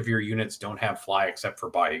most of your units don't have fly except for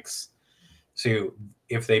bikes. So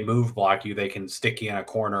if they move block you, they can stick you in a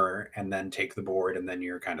corner and then take the board, and then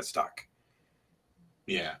you're kind of stuck.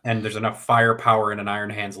 Yeah. And there's enough firepower in an Iron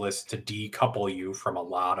Hands list to decouple you from a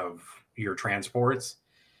lot of your transports.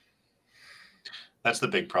 That's the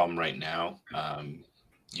big problem right now.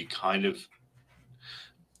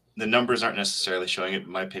 The numbers aren't necessarily showing it.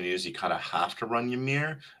 My opinion is you kind of have to run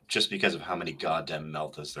Ymir just because of how many goddamn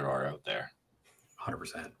Meltas there are out there.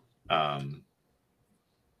 100%.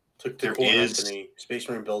 There is Anthony, Space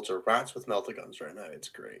Marine builds are rats with Melta guns right now. It's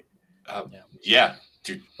great. Yeah,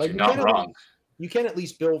 you're not wrong. You can at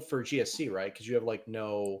least build for GSC, right? Because you have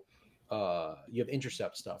you have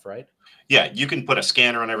intercept stuff, right? Yeah, you can put a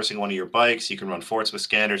scanner on every single one of your bikes. You can run forts with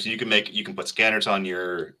scanners. You can put scanners on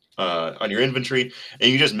your inventory,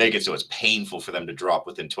 and you just make it so it's painful for them to drop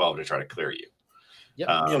within 12 to try to clear you.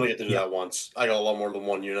 Yeah, you only get to do that once. I got a lot more than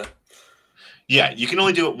one unit. Yeah, you can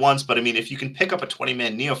only do it once, but I mean, if you can pick up a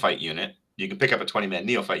 20-man neophyte unit, you can pick up a 20-man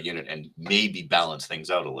neophyte unit and maybe balance things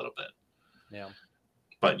out a little bit. Yeah.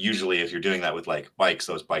 But usually, if you're doing that with bikes,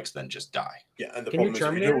 those bikes then just die. Yeah, and the problem is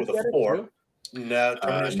if you do it with a 4, No,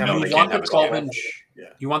 Terminators no, can't You they have want can't the have a 12-inch. Yeah.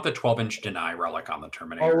 You want the 12-inch deny relic on the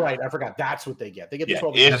Terminator. Oh, right. I forgot. That's what they get. They get the Yeah,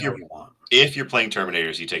 12 if inch. That's you're- what you want. If you're playing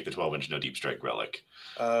Terminators, you take the 12-inch no deep strike relic.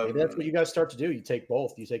 Maybe that's what you guys start to do. You take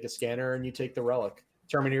both. You take a scanner and you take the relic.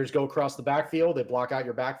 Terminators go across the backfield. They block out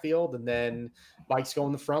your backfield, and then bikes go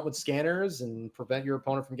in the front with scanners and prevent your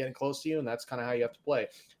opponent from getting close to you. And that's kind of how you have to play.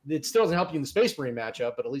 It still doesn't help you in the Space Marine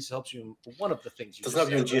matchup, but at least it helps you in one of the things you doesn't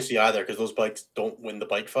help you in GSC either because those bikes don't win the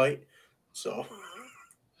bike fight. So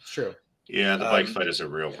It's true. Yeah, the bike fight is a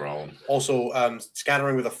real problem. Also,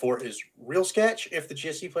 scattering with a fort is real sketch if the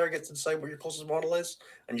GSC player gets to decide where your closest model is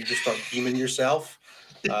and you just start beaming yourself.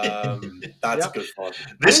 That's good fun.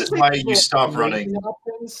 This is why you stop amazing running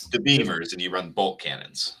options. the beamers and you run bolt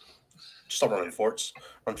cannons. Stop running forts.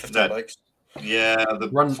 Run 15 bikes. Yeah, the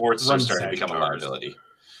forts are starting to become a liability.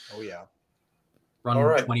 Oh, yeah. Run All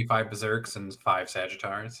right. 25 Berserks and 5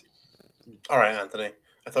 Sagittars. All right, Anthony.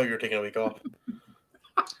 I thought you were taking a week off.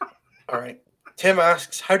 All right. Tim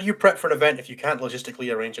asks, how do you prep for an event if you can't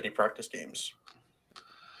logistically arrange any practice games?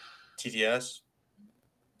 TTS?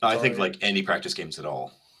 I think like any practice games at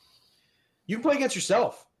all. You can play against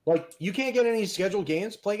yourself. Like, you can't get any scheduled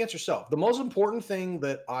games, play against yourself. The most important thing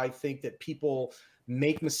that I think that people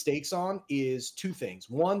make mistakes on is two things.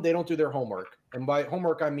 One, they don't do their homework. And by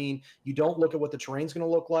homework, I mean you don't look at what the terrain's going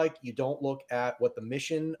to look like. You don't look at what the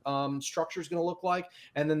mission structure is going to look like.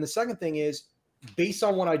 And then the second thing is, based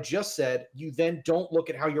on what I just said, you then don't look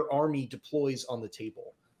at how your army deploys on the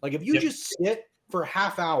table. Like, if you just sit for a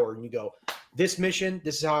half hour and you go, this mission,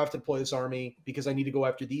 this is how I have to deploy this army because I need to go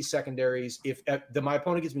after these secondaries. If my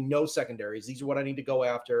opponent gives me no secondaries, these are what I need to go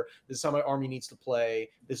after. This is how my army needs to play.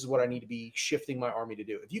 This is what I need to be shifting my army to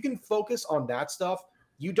do. If you can focus on that stuff,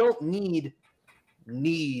 you don't need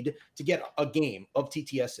to get a game of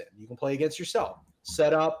TTS in. You can play against yourself.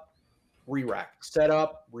 Set up, re-rack. Set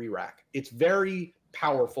up, re-rack. It's very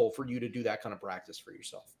powerful for you to do that kind of practice for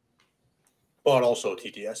yourself. But also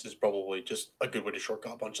TTS is probably just a good way to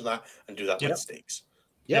shortcut a bunch of that and do that with stakes.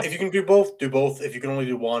 Yeah. If you can do both, do both. If you can only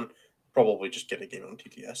do one, probably just get a game on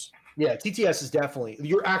TTS. Yeah, TTS is definitely,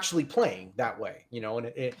 you're actually playing that way, and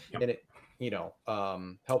it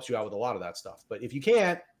helps you out with a lot of that stuff. But if you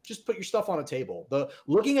can't, just put your stuff on a table.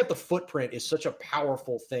 Looking at the footprint is such a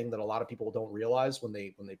powerful thing that a lot of people don't realize when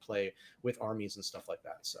they play with armies and stuff like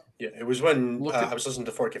that. So yeah, it was when I was listening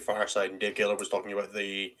to 40K Fireside and Dave Gaylor was talking about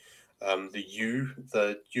the you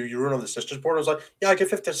run on the Sisters board. I was like, yeah, I get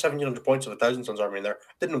 50 to 700 points of 1,000 Suns army in there.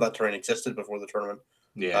 Didn't know that terrain existed before the tournament.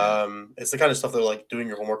 Yeah. It's the kind of stuff that like doing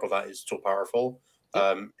your homework on that is so powerful.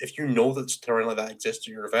 If you know that terrain like that exists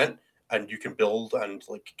at your event and you can build and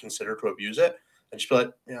like consider to abuse it, and just be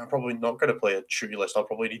like, yeah, I'm probably not going to play a shooty list. I'll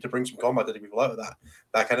probably need to bring some combat to take people out of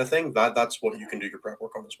that kind of thing. That's what you can do your prep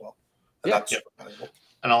work on as well. And that's valuable.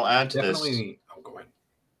 And I'll add to this. Oh, go ahead.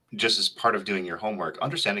 Just as part of doing your homework,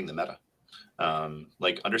 understanding the meta.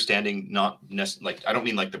 Like understanding I don't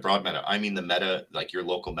mean like the broad meta. I mean the meta, like your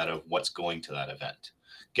local meta of what's going to that event.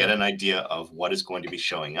 Get an idea of what is going to be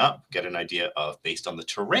showing up. Get an idea of, based on the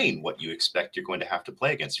terrain, what you expect you're going to have to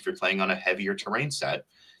play against. If you're playing on a heavier terrain set,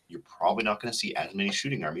 you're probably not going to see as many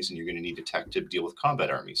shooting armies, and you're going to need to tech to deal with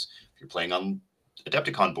combat armies. If you're playing on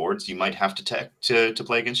Adepticon boards, you might have to tech to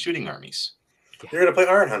play against shooting armies. You're going to play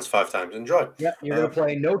Iron Hands 5 times. Enjoy. Yeah, you're going to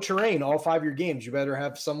play no terrain all 5 of your games. You better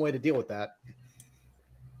have some way to deal with that.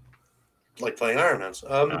 Like playing Iron Hands.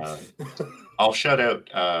 I'll shout out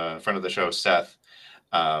friend of the show, Seth.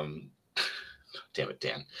 Damn it,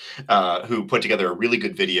 Dan. Who put together a really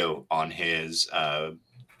good video on his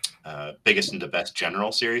biggest and the best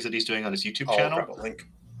general series that he's doing on his YouTube channel. Link.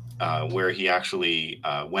 Where he actually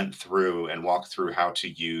went through and walked through how to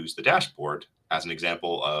use the dashboard as an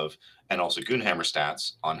example of, and also Goonhammer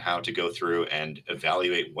stats on how to go through and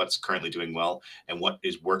evaluate what's currently doing well and what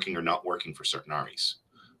is working or not working for certain armies.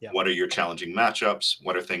 Yeah. What are your challenging matchups?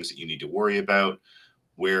 What are things that you need to worry about?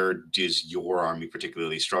 Where does your army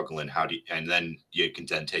particularly struggle in? And then you can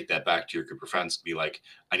then take that back to your group of friends and be like,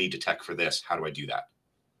 I need to tech for this. How do I do that?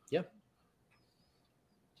 Yeah.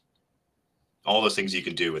 All those things you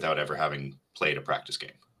can do without ever having played a practice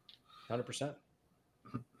game. 100%.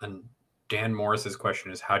 And Dan Morris's question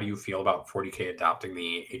is, how do you feel about 40K adopting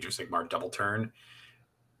the Age of Sigmar double turn,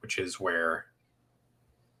 which is where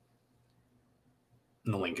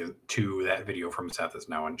the link to that video from Seth is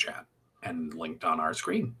now in chat and linked on our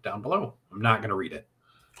screen down below. I'm not going to read it.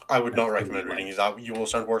 I would not recommend reading that. You will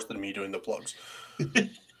sound worse than me doing the plugs.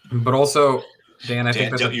 But also, Dan, I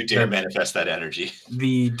think don't you dare manifest that energy.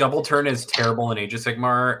 The double turn is terrible in Age of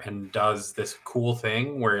Sigmar and does this cool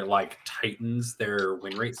thing where it like tightens their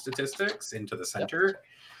win rate statistics into the center.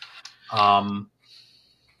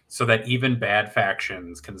 so that even bad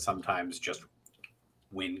factions can sometimes just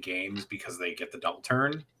win games because they get the double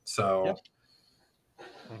turn. So. Yep.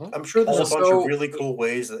 I'm sure there's a bunch Also- of really cool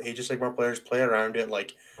ways that Age of Sigmar players play around it.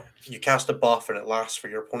 Like, you cast a buff and it lasts for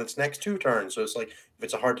your opponent's next 2 turns. So it's like, if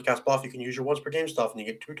it's a hard to cast buff, you can use your once per game stuff and you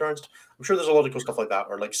get 2 turns. I'm sure there's a lot of cool stuff like that.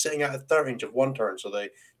 Or like sitting at a third range of 1 turn. So they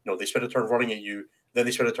spend a turn running at you, then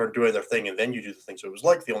they spend a turn doing their thing, and then you do the thing. So it was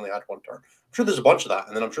like they only had 1 turn. I'm sure there's a bunch of that.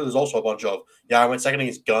 And then I'm sure there's also a bunch of, I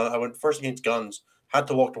went first against guns, had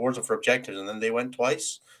to walk towards them for objectives, and then they went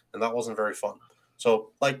twice, and that wasn't very fun.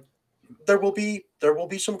 So like, there will be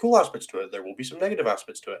some cool aspects to it. There will be some negative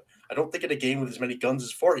aspects to it. I don't think in a game with as many guns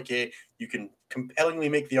as 40k, you can compellingly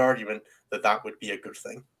make the argument that would be a good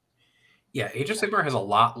thing. Yeah, Age of Sigmar has a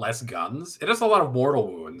lot less guns. It has a lot of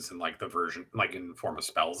mortal wounds in like the version, like in form of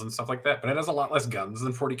spells and stuff like that. But it has a lot less guns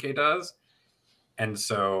than 40k does, and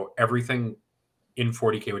so everything in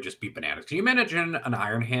 40k would just be bananas. Can you imagine an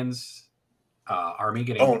Iron Hands army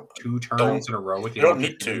getting 2 turns in a row with the? You don't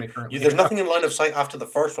need to. There's nothing in line of sight after the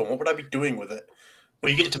first one. What would I be doing with it? Well,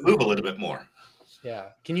 you get to move a little bit more.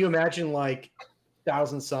 Yeah. Can you imagine like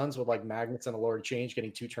Thousand Suns with like Magnets and a Lord of Change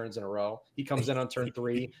getting 2 turns in a row? He comes in on turn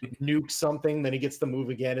 3, nuke something, then he gets to move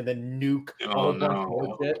again, and then nuke a whole bunch of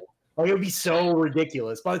more shit. Like, it would be so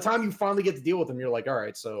ridiculous. By the time you finally get to deal with him, you're like, all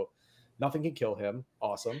right, so nothing can kill him.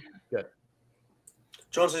 Awesome. Good.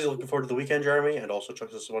 John says he's looking forward to the weekend, Jeremy, and also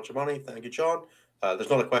chucks us a bunch of money. Thank you, John. There's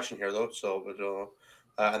not a question here, though, so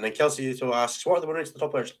and then Kelsey asks, what are the win rates of the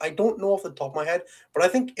top players? I don't know off the top of my head, but I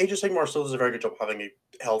think Age of Sigmar still does a very good job having a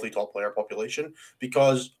healthy top player population,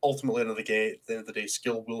 because ultimately, at the end of the day,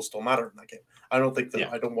 skill will still matter in that game. I don't think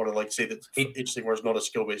that I don't want to like say that Age of Sigmar is not a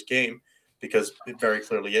skill-based game, because it very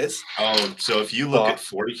clearly is. Oh, so if you look at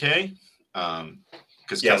 40k,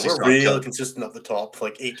 because we're real consistent at the top,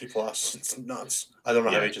 like 80 plus. It's nuts. I don't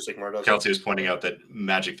know how Age of Sigmar does. Kelsey was pointing out that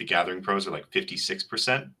Magic the Gathering pros are like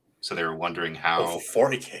 56%. So they were wondering how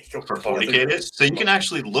for 40k. For 40k it is. So you can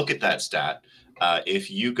actually look at that stat.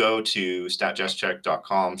 If you go to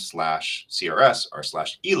statjustcheck.com/CRS or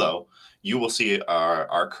 /ELO, you will see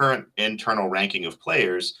our current internal ranking of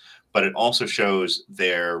players, but it also shows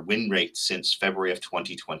their win rate since February of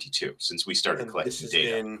 2022, since we started collecting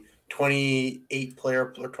data. In 28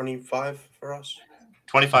 player or 25 for us.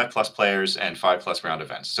 25 plus players and 5+ round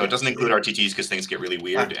events. So it doesn't include RTTs because things get really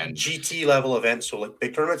weird. And GT level events, so like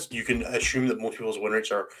big tournaments, you can assume that most people's win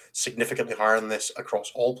rates are significantly higher than this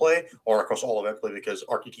across all play or across all event play, because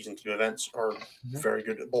RTTs and team events are very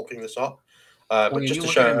good at bulking this up. But just to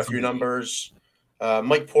share a few numbers,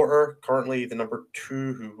 Mike Porter, currently the number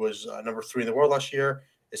 2, who was number 3 in the world last year,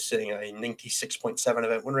 is sitting at a 96.7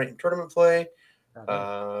 event win rate in tournament play.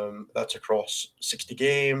 That's across 60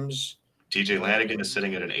 games. TJ Lanigan is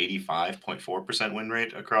sitting at an 85.4% win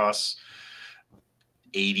rate across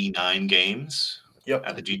 89 games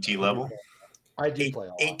at the GT level. I do play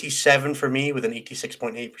a lot. 87 for me with an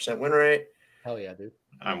 86.8% win rate. Hell yeah, dude.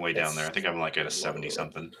 I'm way down there. I think I'm like at a 70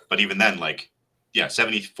 something. But even then,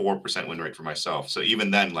 74% win rate for myself. So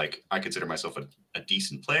even then, I consider myself a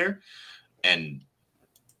decent player and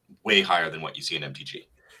way higher than what you see in MTG.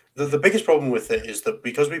 The biggest problem with it is that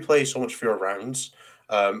because we play so much fewer rounds,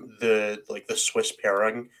 the Swiss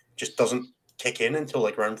pairing just doesn't kick in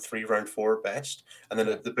until round 3, round 4 at best, and then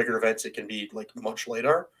at the bigger events it can be much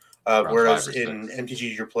later. Whereas in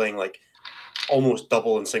MTG you're playing almost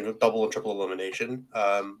double and triple elimination.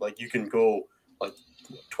 You can go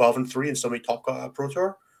 12-3 and still make top pro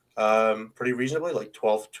tour pretty reasonably.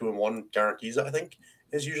 12-2-1 guarantees it, I think,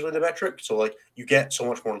 is usually the metric. So you get so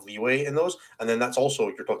much more leeway in those, and then that's also,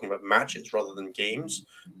 you're talking about matches rather than games.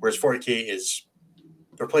 Whereas 40k is,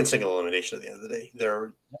 they're playing single elimination at the end of the day. We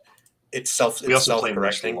also play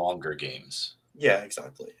much longer games. Yeah,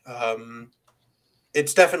 exactly.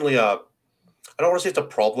 It's definitely I don't want to say it's a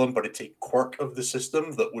problem, but it's a quirk of the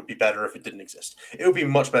system that would be better if it didn't exist. It would be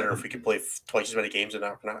much better if we could play twice as many games in an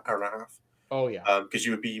hour and a half. Oh yeah. Because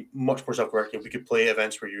you would be much more self-correcting. We could play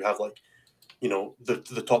events where you have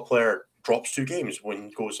the top player drops 2 games when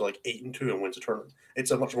he goes 8-2 and wins a tournament.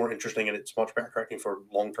 It's a much more interesting, and it's much better correcting for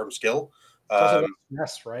long-term skill.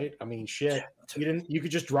 Yes, right. I mean, shit. You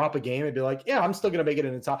could just drop a game and be like, yeah, I'm still gonna make it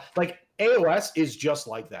in the top. AOS is just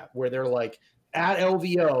like that, where they're at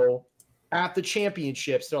LVO at the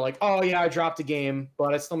championships, they're like, oh yeah, I dropped a game,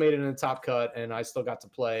 but I still made it in the top cut, and I still got to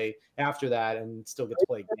play after that, and still get to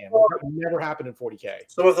play a game. That never happened in 40k.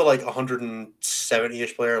 Some of the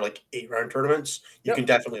 170-ish player 8-round tournaments, you can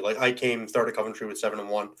definitely I came third at Coventry with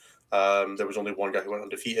 7-1. There was only one guy who went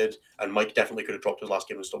undefeated, and Mike definitely could have dropped his last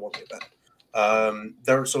game and still won the event.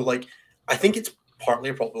 I think it's partly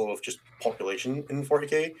a problem of just population in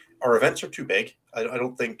 40k. Our events are too big. I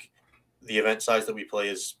don't think the event size that we play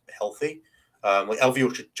is healthy. Like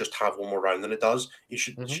LVO should just have one more round than it does. It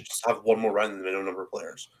should just have one more round than the minimum number of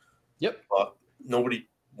players. Yep. But nobody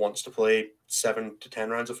wants to play 7 to 10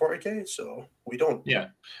 rounds of 40k, so we don't. Yeah,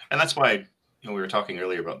 and that's why we were talking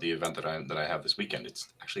earlier about the event that I have this weekend. It's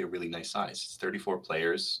actually a really nice size. It's 34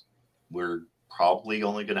 players. We're probably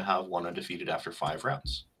only going to have one undefeated after 5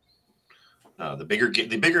 rounds. The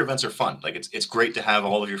bigger events are fun. Like it's great to have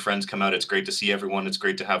all of your friends come out. It's great to see everyone. It's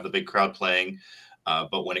great to have the big crowd playing.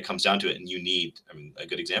 But when it comes down to it, and you need, a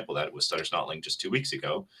good example of that was Stutter Snotling just 2 weeks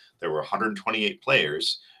ago. There were 128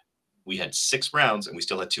 players. We had 6 rounds, and we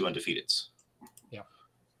still had 2 undefeateds. Yeah,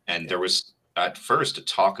 and there was at first a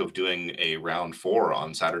talk of doing a round 4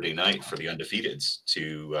 on Saturday night for the undefeateds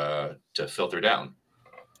to filter down.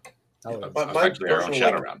 Effectively our own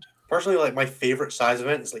shadow round. Personally, like my favorite size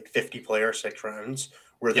event is like 50 players, 6 rounds,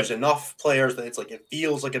 where there's enough players that it's like it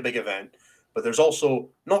feels like a big event, but there's also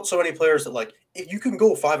not so many players that like you can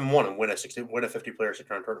go 5-1 and win a 50 player 6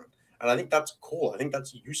 round tournament, and I think that's cool. I think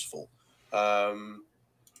that's useful.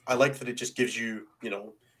 I like that it just gives you,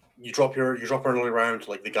 you drop your early round to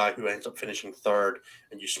like the guy who ends up finishing 3rd,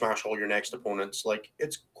 and you smash all your next opponents. Like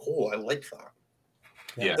it's cool. I like that.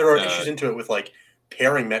 Yeah, there are issues into it with like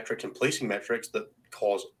pairing metrics and placing metrics that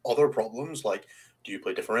cause other problems. Like, do you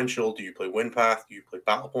play differential? Do you play win path? Do you play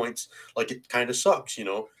battle points? Like, it kind of sucks,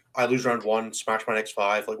 I lose round 1, smash my next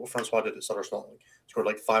 5, like what Francois did at Sutter Snotling. Scored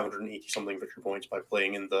like 580 something victory points by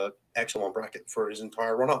playing in the Excellent bracket for his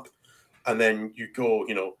entire run up. And then you go,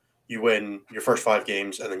 you win your first 5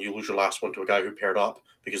 games, and then you lose your last one to a guy who paired up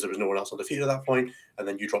because there was no one else undefeated at that point, and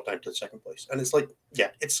then you drop down to the 2nd place. And it's like,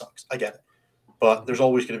 yeah, it sucks. I get it. But there's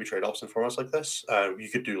always going to be trade-offs in formats like this. You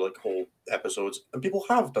could do like whole episodes, and people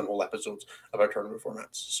have done whole episodes about tournament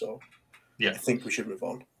formats. So yeah, I think we should move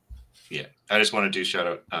on. Yeah, I just wanted to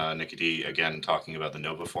shout out Nicky D again, talking about the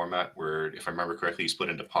Nova format, where if I remember correctly, you split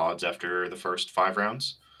into pods after the first 5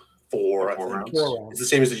 rounds. 4 rounds. It's the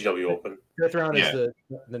same as the GW Open. 5th round is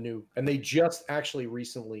the new, and they just actually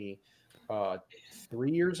recently,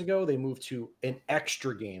 3 years ago, they moved to an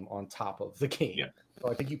extra game on top of the game. Yeah. So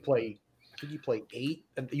I think you play 8,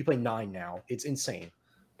 and you play 9 now. It's insane.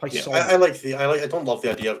 I don't love the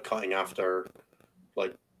idea of cutting after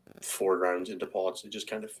like 4 rounds into pods. It just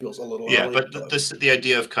kind of feels a little early, but the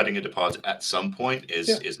idea of cutting into pods at some point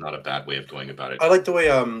is not a bad way of going about it. I like the way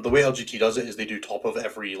LGT does it is they do top of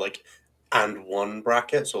every like and 1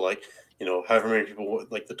 bracket. So like, however many people,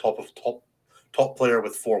 like the top player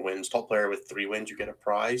with 4 wins, top player with 3 wins, you get a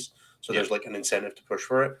prize. So there's like an incentive to push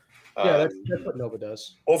for it. Yeah, that's what Nova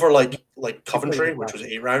does. Over like Coventry, which was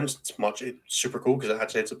 8 rounds, it's super cool because it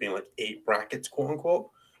actually ends up being like 8 brackets, quote unquote,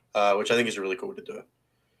 which I think is a really cool way to do it.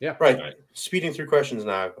 Yeah. Right. Speeding through questions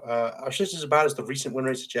now. Are shifts as bad as the recent win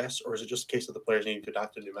rate suggests, or is it just a case of the players needing to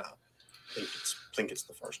adapt to new meta? I think it's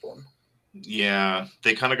the first one. Yeah,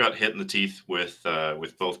 they kind of got hit in the teeth with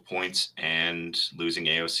both points and losing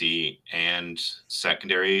AOC and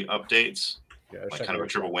secondary updates. Yeah, like kind of a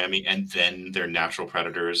triple whammy, and then their natural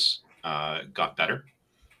predators got better.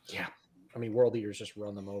 Yeah, World Eaters just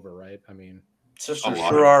run them over, right? Sisters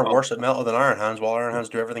sure are worse at Meta than Iron Hands, while Iron Hands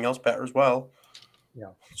do everything else better as well.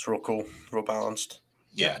 Yeah, it's real cool, real balanced.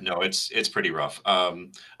 Yeah, no, it's pretty rough.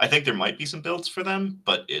 I think there might be some builds for them,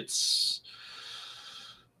 but it's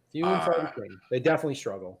few and far between. They definitely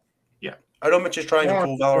struggle. Yeah, I know Mitch is trying to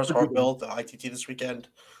pull Valor's hard build at ITT this weekend,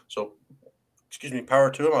 so. Power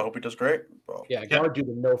to him. I hope he does great. Well, Guard do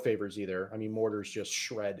them no favors either. Mortars just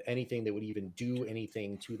shred anything that would even do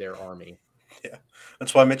anything to their army. Yeah,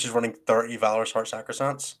 that's why Mitch is running 30 Valor's Heart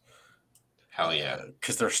Sacrosancts. Hell yeah,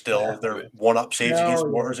 because they're 1-up saves against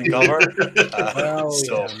Mortars and cover.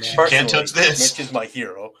 Can't touch this. Mitch is my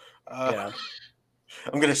hero. I'm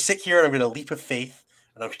gonna sit here and I'm gonna leap of faith,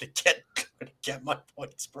 and I'm gonna get my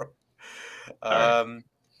points, bro.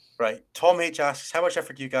 Right. Tom H asks, how much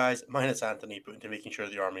effort do you guys, minus Anthony, put into making sure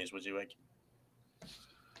the army is WYSIWYG? I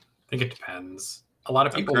think it depends. A lot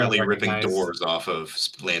of people are currently ripping doors off of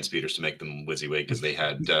land speeders to make them WYSIWYG because they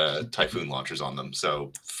had Typhoon launchers on them,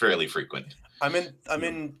 so fairly frequent. I'm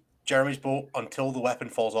in Jeremy's boat until the weapon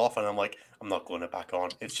falls off, and I'm like, I'm not going it back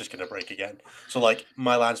on. It's just going to break again. So like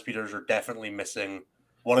my land speeders are definitely missing.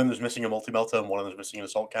 One of them is missing a multi-melta, and one of them is missing an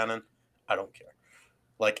assault cannon. I don't care.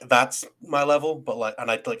 Like that's my level, but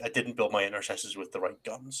I didn't build my intercessors with the right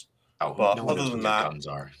guns. Oh, but no other than that, guns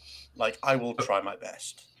are. Like I will try my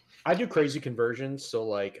best. I do crazy conversions, so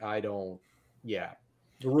like I don't. Yeah,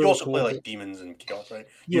 you also play like demons and chaos, right?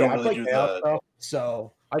 I play chaos stuff,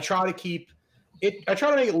 so I try to keep I try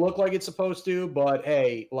to make it look like it's supposed to, but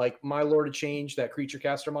hey, like my Lord of Change, that creature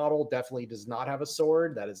caster model definitely does not have a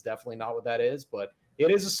sword. That is definitely not what that is, but it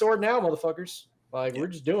is a sword now, motherfuckers. Like we're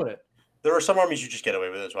just doing it. There are some armies you just get away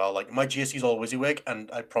with as well. Like my GSC is all WYSIWYG,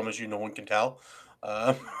 and I promise you, no one can tell.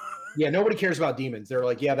 Yeah, nobody cares about demons. They're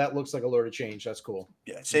like, yeah, that looks like a Lord of Change. That's cool.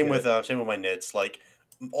 Yeah, same with my Nids. Like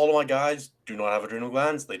all of my guys do not have adrenal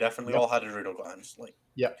glands. They definitely all had adrenal glands. Like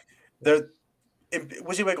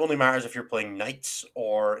WYSIWYG only matters if you're playing Knights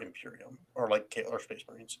or Imperium or Space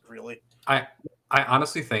Marines. Really, I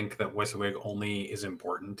honestly think that WYSIWYG only is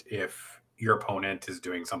important if your opponent is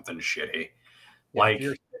doing something shitty. Yeah, like if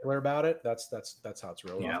you're particular about it, that's how it's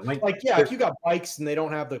really. Yeah, if you got bikes and they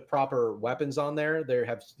don't have the proper weapons on there, they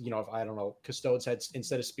have if I don't know, Custodes had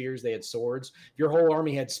instead of spears they had swords. If your whole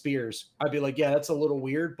army had spears, I'd be like, yeah, that's a little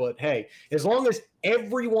weird, but hey, as long as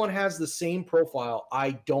everyone has the same profile,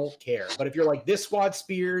 I don't care. But if you're like this squad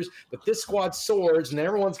spears, but this squad swords, and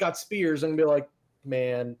everyone's got spears, I'm gonna be like,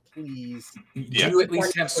 man, please. Do you at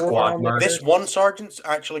least have squad markers? This one sergeant's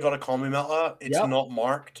actually got a combi melta. It's not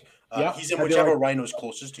marked. He's in whichever rhino's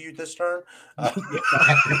closest to you this turn.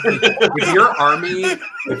 If your army is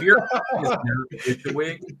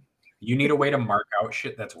WYSIWYG, you need a way to mark out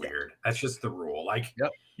shit that's weird. That's just the rule. Like,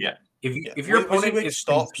 if your opponent is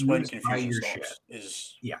stops when by confusion your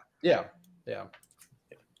stops, shit,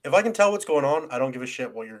 if I can tell what's going on, I don't give a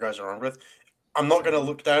shit what your guys are armed with. I'm not gonna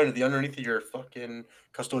look down at the underneath of your fucking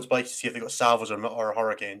Custodes bikes to see if they got salvos or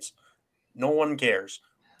hurricanes. No one cares.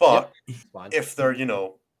 But if they're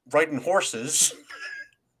riding horses,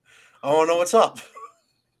 I want to know what's up.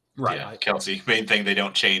 Right. Yeah, Kelsey, main thing, they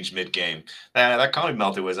don't change mid-game. That combi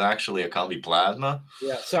melter was actually a combi plasma.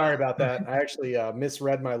 Yeah, sorry about that. I actually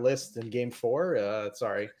misread my list in game 4.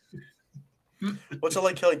 Sorry. What's it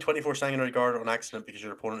like killing 24 sanguinary guard on accident because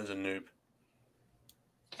your opponent is a noob?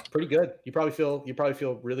 Pretty good. You probably feel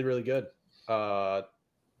really, really good. Like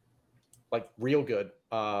real good.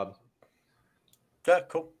 Yeah,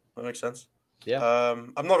 cool. That makes sense. Yeah.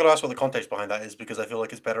 I'm not going to ask what the context behind that is because I feel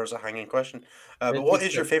like it's better as a hanging question. But what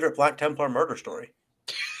is your favorite Black Templar murder story?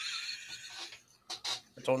 I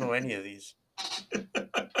don't know any of these.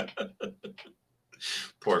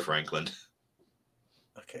 Poor Franklin.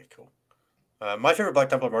 Okay, cool. My favorite Black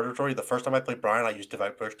Templar murder story, the first time I played Brian, I used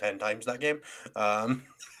Devout Push 10 times that game. That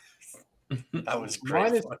was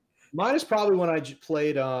great. Mine is probably when I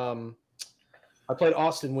played I played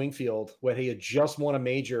Austin Wingfield when he had just won a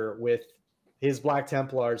major with his Black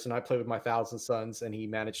Templars, and I played with my Thousand Sons, and he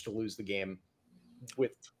managed to lose the game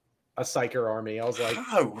with a Psyker army. I was like,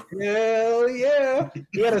 oh, hell yeah.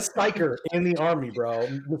 He had a Psyker in the army, bro.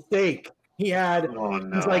 Mistake. He had,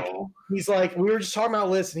 he's like, we were just talking about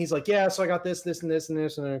lists, and he's like, yeah, so I got this, and this, and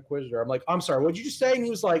this, and an Inquisitor. I'm like, I'm sorry, what'd you just say? And he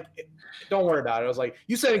was like, don't worry about it. I was like,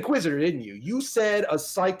 you said Inquisitor, didn't you? You said a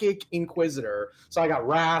Psychic Inquisitor. So I got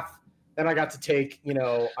Wrath. Then I got to take,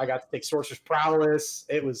 Sorcerer's Prowess.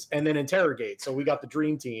 It was, and then Interrogate. So we got the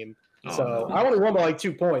dream team. I only won by like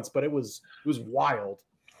 2 points, but it was wild.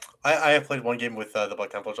 I have played one game with the Black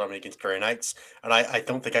Templars army against Grey Knights, and I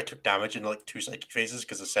don't think I took damage in like 2 psychic phases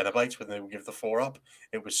because of Cenobites when they would give the 4 up.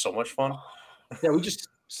 It was so much fun. Yeah, we just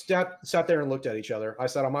sat there and looked at each other. I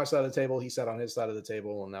sat on my side of the table, he sat on his side of the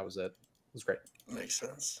table, and that was it. It was great. Makes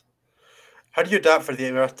sense. How do you adapt for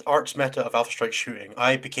the arch meta of Alpha Strike shooting?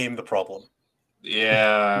 I became the problem.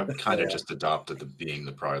 Yeah, kind of just adopted being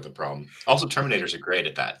the problem. Also, Terminators are great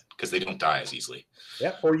at that because they don't die as easily.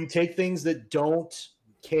 Yeah, or you take things that don't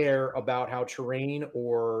care about how terrain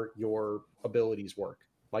or your abilities work,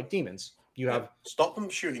 like demons. You have stop them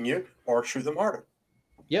shooting you or shoot them harder.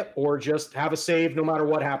 Yep, or just have a save no matter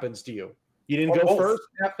what happens to you. You didn't go first?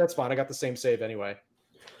 Yep, that's fine. I got the same save anyway.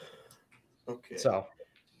 Okay. So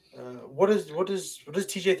what does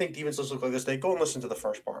TJ think demons look like this day? Go and listen to the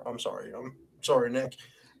first part. I'm sorry, Nick.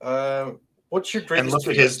 What's your greatest? And look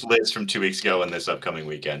at his list from 2 weeks ago and this upcoming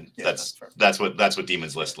weekend. Yeah, that's what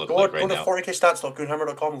Demon's list looks like right now. Go to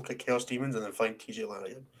 40kstats.goonhammer.com, click Chaos Daemons, and then find TJ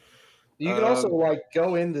Lanigan. You can also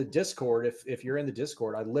go in the Discord if you're in the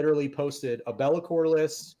Discord. I literally posted a Bellacore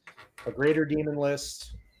list, a Greater Demon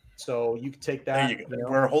list. So you can take that. There you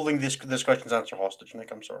go. We're holding this question's answer hostage,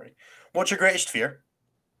 Nick. I'm sorry. What's your greatest fear?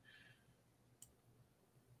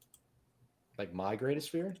 Like my greatest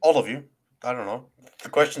fear? All of you. I don't know. The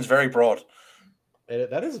question's very broad.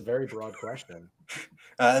 That is a very broad question.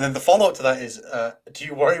 And then the follow-up to that is, do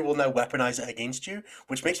you worry we'll now weaponize it against you?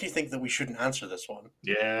 Which makes me think that we shouldn't answer this one.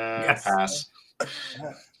 Yeah, yes. Pass.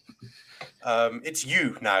 It's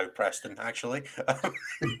you now, Preston, actually.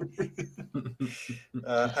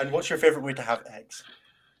 And what's your favorite way to have eggs?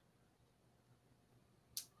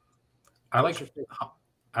 I like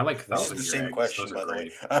I like This is thousand the year same eggs. question, Those by are the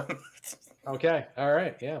way. great. Okay. All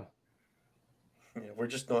right. Yeah. Yeah, we're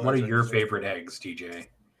just not. What are answering your these favorite questions. eggs, TJ?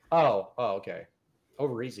 Oh. Oh. Okay.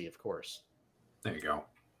 Over easy, of course. There you go.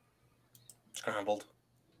 Scrambled.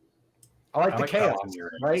 I like I the like chaos, thousand year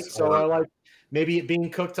eggs. right? So I like maybe it being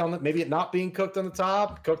cooked on the, maybe it not being cooked on the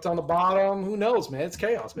top, cooked on the bottom. Who knows, man? It's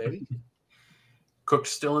chaos, baby. cooked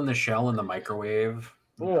still in the shell in the microwave.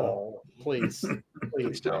 Oh, please,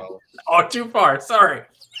 please, don't. bro. Oh, too far. Sorry.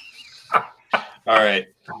 All right.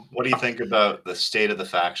 What do you think about the state of the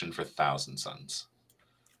faction for Thousand Sons?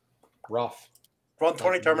 Rough. Run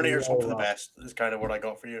 20 Like, Terminators, hope for the real rough. best is kind of what I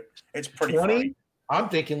got for you. It's pretty 20? funny. I'm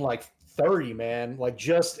thinking like 30, man. Like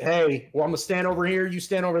just, hey, well, I'm gonna stand over here, you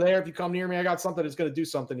stand over there. If you come near me, I got something that's gonna do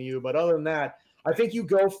something to you. But other than that, I think you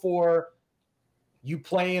go for you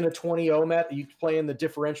play in a 20-0 meta, you play in the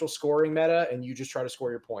differential scoring meta, and you just try to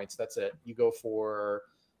score your points. That's it. You go for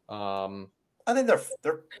I think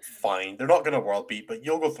they're fine. They're not going to world beat, but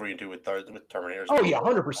you'll go 3-2 with Terminators. oh yeah,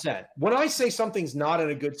 100%. When I say something's not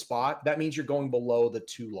in a good spot, that means you're going below the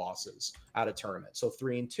 2 losses out of tournament. So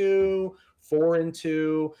 3-2,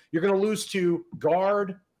 4-2. You're going to lose to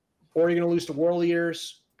guard, or you're going to lose to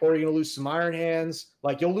Warriors, or you're going to lose some Iron Hands.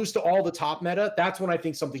 Like you'll lose to all the top meta. That's when I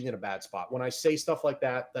think something's in a bad spot. When I say stuff like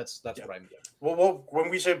that, that's what I mean. Well,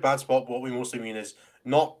 when we say bad spot, what we mostly mean is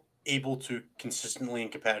not able to consistently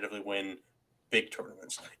and competitively win big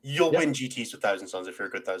tournaments. You'll win GTs with Thousand Sons if you're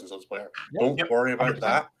a good Thousand Sons player. Don't worry about 100%.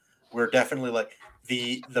 that. We're definitely like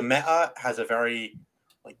the meta has a very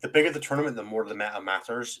like the bigger the tournament, the more the meta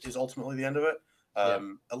matters is ultimately the end of it.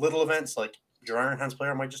 A little events like your Iron Hands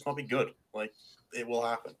player might just not be good. Like it will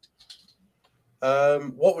happen.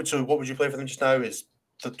 What would you play for them just now? Is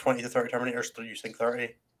the 20 to 30 Terminators? Do you think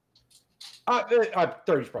 30?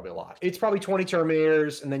 30 is probably a lot. It's probably 20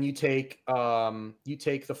 Terminators, and then you take the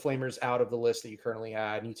Flamers out of the list that you currently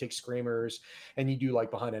had, and you take Screamers, and you do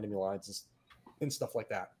like behind enemy lines and stuff like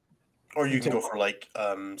that. Or you can go for like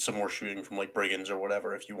some more shooting from like Brigands or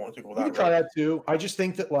whatever if you want to go that You can try that too. I just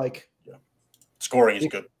think that like scoring is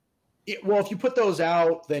good. Well, if you put those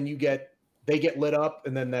out, then they get lit up,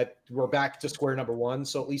 and then that we're back to square number one.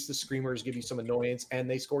 So at least the Screamers give you some annoyance, and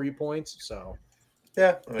they score you points. So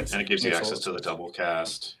yeah, and it gives you access to the double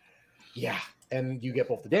cast. Yeah, and you get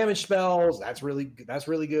both the damage spells. That's really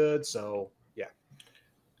good. So yeah.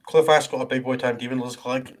 Cliff asked, "Got a big boy time demon?"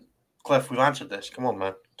 Cliff, we've answered this. Come on,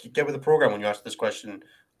 man. Get with the program when you asked this question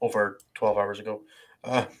over 12 hours ago.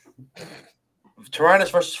 Tyrannus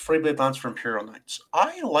versus Freeblade Lance for Imperial Knights.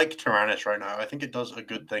 I like Tyrannus right now. I think it does a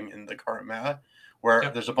good thing in the current meta where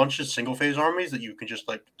there's a bunch of single phase armies that you can just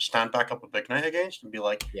like stand back up a big knight against and be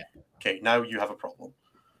like, okay, now you have a problem.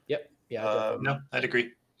 Yep. Yeah. No, I'd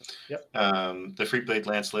agree. Yep. The Freeblade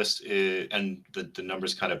Lance list and the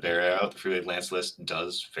numbers kind of bear out. The Freeblade Lance list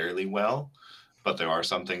does fairly well, but there are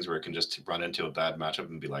some things where it can just run into a bad matchup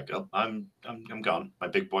and be like, oh, I'm gone.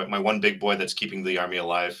 My one big boy that's keeping the army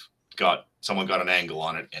alive someone got an angle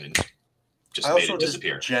on it and it just made it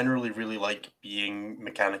disappear. Generally really like being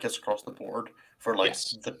Mechanicus across the board for like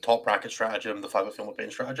the top bracket stratagem, the 5 of Film Pain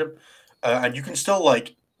stratagem. And you can still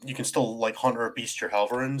Hunter or Beast your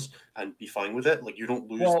Halverins and be fine with it. Like you don't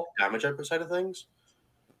lose damage output side of things.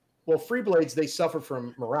 Well, Freeblades, they suffer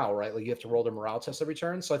from morale, right? Like you have to roll their morale test every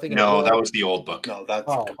turn. So I think that was the old book. No, that's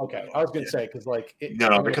okay. I was going to say because like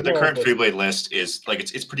because the current Freeblade list is like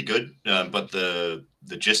it's pretty good, but the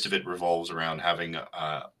gist of it revolves around having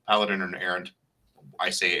a Paladin and Errant.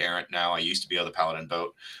 I say Errant now. I used to be on the Paladin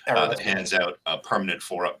boat that hands out a permanent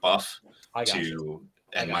 4-up buff and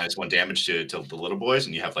 -1 damage to the little boys,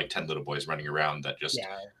 and you have like 10 little boys running around that just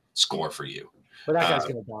score for you. But that guy's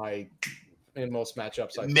going to die in most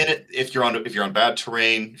matchups. If you're on bad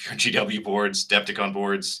terrain, if you're on GW boards, Depticon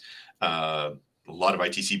boards, a lot of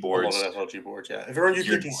ITC boards, a lot of SLG boards. Yeah, if you're on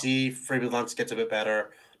UKTC, Freeblade Lance gets a bit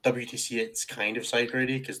better. WTC, it's kind of side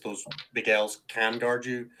grady because those big L's can guard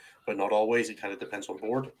you, but not always. It kind of depends on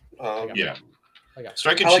board.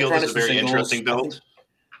 Strike and Shield is a very interesting build.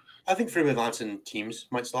 I think Freeblade Lance in teams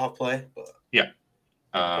might still have play, but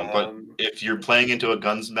but if you're playing into a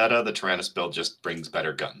guns meta, the Tyrannus build just brings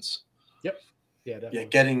better guns. Yeah, definitely. Yeah,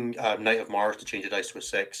 getting Knight of Mars to change a dice to a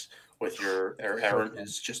 6 with your Errant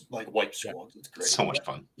is just like wipe squads. It's great. So much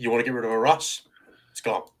fun. You want to get rid of a Russ? It's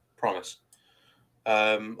gone. Promise.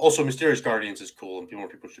 Also, Mysterious Guardians is cool, and more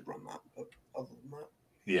people should run that. But other than that,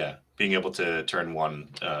 yeah, being able to turn one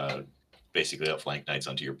basically outflank knights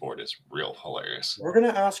onto your board is real hilarious. We're gonna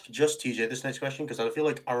ask just TJ this next question because I feel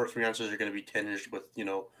like our 3 answers are going to be tinged with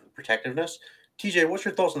protectiveness. TJ, what's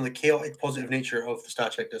your thoughts on the chaotic positive nature of the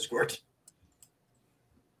Stat Check Discord?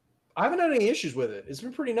 I haven't had any issues with it. It's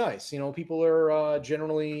been pretty nice. People are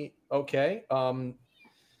generally okay.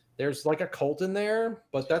 There's like a cult in there,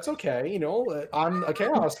 but that's okay. I'm a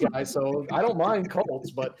chaos guy, so I don't mind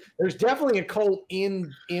cults, but there's definitely a cult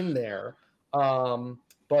in there. Yeah,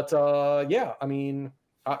 I mean,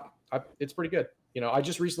 it's pretty good. I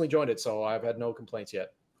just recently joined it, so I've had no complaints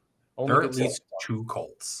yet. There are at least 2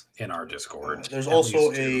 cults in our Discord. There's At also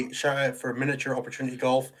least a 2. shout out for Miniature Opportunity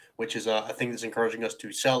Golf, which is a thing that's encouraging us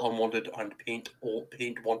to sell unwanted and paint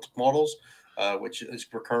wanted models, which is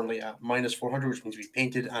we're currently at minus 400, which means we've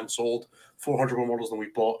painted and sold 400 more models than we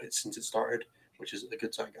bought it since it started, which is a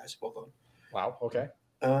good sign, guys. Well done. Wow. Okay.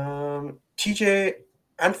 TJ,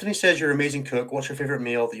 Anthony says you're an amazing cook. What's your favorite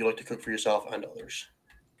meal that you like to cook for yourself and others?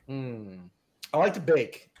 I like to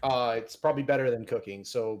bake. It's probably better than cooking.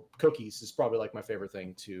 So cookies is probably like my favorite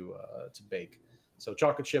thing to bake. So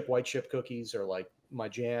chocolate chip, white chip cookies are like my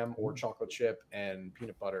jam, or chocolate chip and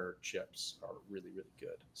peanut butter chips are really, really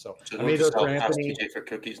good. So I made those for Anthony. TJ for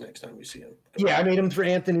cookies next time we see him. Yeah, I made them for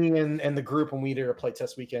Anthony and the group when we did our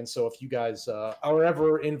playtest weekend. So if you guys are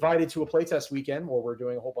ever invited to a playtest weekend where we're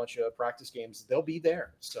doing a whole bunch of practice games, they'll be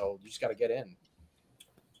there. So you just got to get in.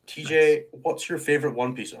 TJ, what's your favorite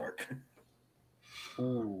One Piece arc?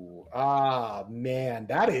 Ooh, man,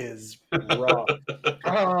 that is rough.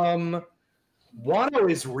 Wano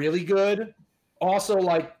is really good. Also,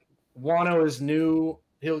 like Wano is new.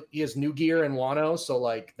 He has new gear in Wano, so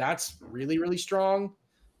like that's really, really strong.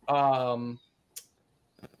 Whole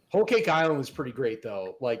Cake Island was pretty great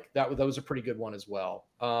though. Like that was a pretty good one as well.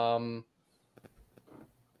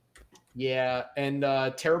 Yeah, and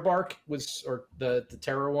Terror Bark was, or the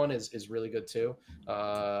Terror one is really good too.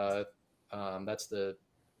 That's the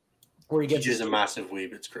where he gets. TJ's a massive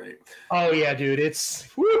weeb. It's great. Oh yeah, dude, it's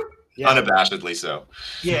yeah. Unabashedly so.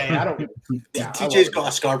 Yeah, I don't. Yeah, TJ's got a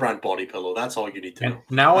Scarbrand body pillow. That's all you need to know.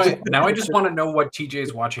 Now I just want to know what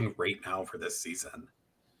TJ's watching right now for this season.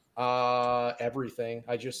 Everything.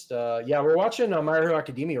 I just we're watching My Hero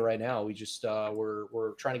Academia right now. We just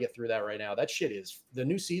we're trying to get through that right now. That shit is the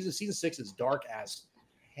new season. Season 6 is dark as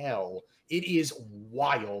hell. It is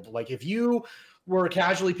wild. Like if you were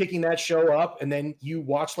casually picking that show up and then you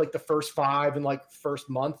watch like the first 5 and like first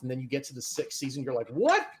month and then you get to the 6th season, you're like,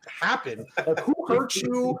 what happened? Like who hurt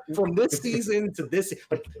you from this season to this?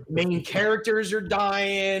 Like main characters are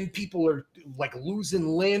dying, people are like losing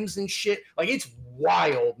limbs and shit. Like it's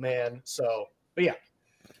wild, man. So, but yeah.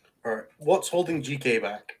 All right. What's holding GK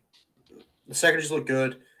back? The secondaries look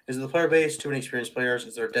good. Is it the player base? Too many experienced players?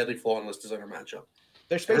 Is there a deadly flaw in this designer matchup?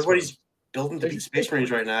 Everybody's building to beat Space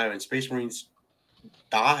Marines right now, and Space Marines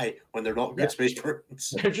die when they're not good Space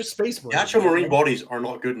Marines. They're just Space Marines. The actual Marine bodies are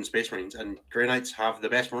not good in Space Marines, and Grey Knights have the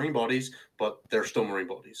best Marine bodies, but they're still Marine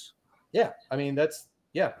bodies. Yeah, I mean that's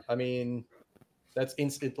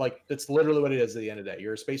instant. Like that's literally what it is at the end of the day.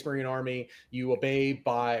 You're a Space Marine army. You obey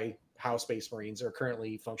by how Space Marines are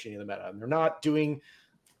currently functioning in the meta. And they're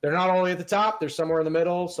not all the way at the top. They're somewhere in the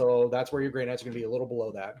middle. So that's where your Grey Knights are going to be a little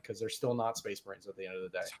below that because they're still not Space Marines at the end of the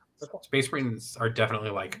day. Space Marines are definitely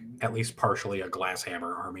like at least partially a glass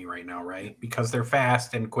hammer army right now, right? Because they're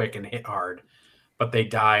fast and quick and hit hard, but they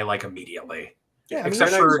die like immediately. Yeah, except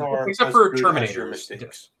for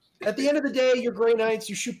Terminators. At the end of the day, your Grey Knights,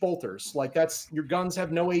 you shoot bolters. Like your guns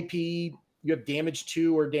have no AP. You have damage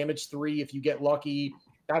 2 or damage 3 if you get lucky.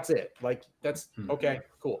 That's it. Like that's okay,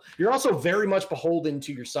 cool. You're also very much beholden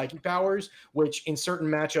to your psychic powers, which in certain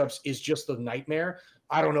matchups is just a nightmare.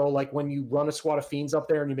 I don't know, like when you run a squad of fiends up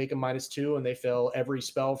there and you make them -2 and they fail every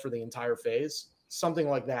spell for the entire phase, something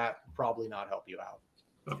like that probably not help you out.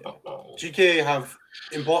 GK have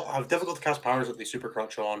difficult to cast powers that they super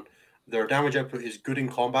crunch on. Their damage output is good in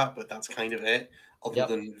combat, but that's kind of it. Other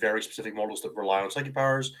than very specific models that rely on psychic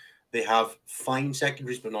powers. They have fine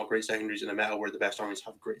secondaries, but not great secondaries in a meta where the best armies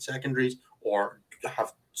have great secondaries or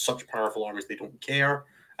have such powerful armies they don't care,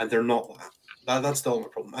 and they're not that. That's the only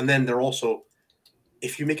problem. And then they're also,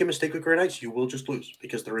 if you make a mistake with Grey Knights, you will just lose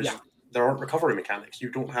because there aren't recovery mechanics. You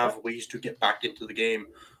don't have ways to get back into the game.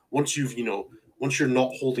 Once you're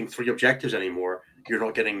not holding 3 objectives anymore, you're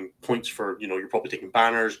not getting points for, you're probably taking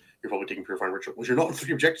banners, you're probably taking Purifying Ritual. Once you're not on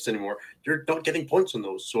 3 objectives anymore, you're not getting points on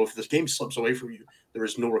those. So if this game slips away from you, there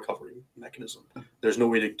is no recovery mechanism. There's no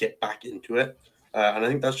way to get back into it. And I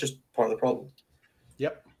think that's just part of the problem.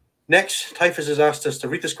 Yep. Next, Typhus has asked us to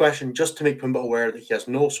read this question just to make Pumbaa aware that he has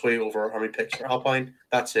no sway over army picks for Alpine.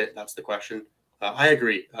 That's it. That's the question. I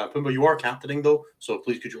agree. Pumbaa, you are captaining, though, so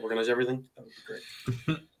please could you organize everything? That would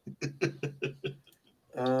be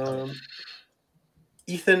great.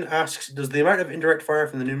 Ethan asks, does the amount of indirect fire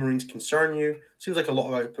from the new Marines concern you? Seems like a lot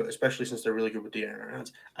of output, especially since they're really good with the air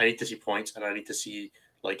hands. I need to see points, and I need to see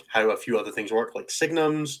like how a few other things work, like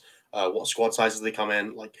signums, what squad sizes they come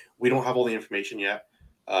in. Like we don't have all the information yet.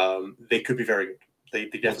 They could be very good. They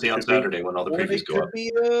We'll definitely see on could be. Saturday when all the Or they previews go could up. be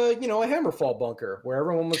a Hammerfall bunker where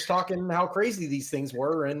everyone was talking how crazy these things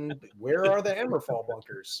were, and where are the Hammerfall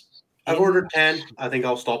bunkers? I've ordered 10. I think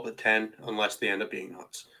I'll stop at 10 unless they end up being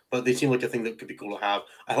nuts. But they seem like a thing that could be cool to have.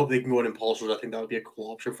 I hope they can go in impulsors. I think that would be a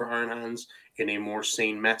cool option for Iron Hands in a more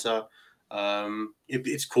sane meta.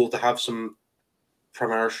 It's cool to have some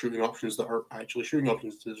Primaris shooting options that are actually shooting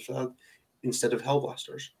options instead of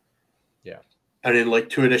Hellblasters. Yeah. And in like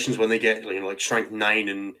 2 editions, when they get like strength 9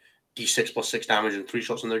 and D6 plus 6 damage and 3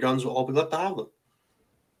 shots on their guns, we'll all be glad to have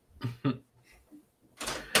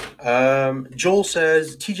them. Joel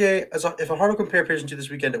says, TJ, if a Harlequin player appears into this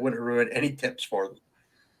weekend at Winter Ruin, any tips for them?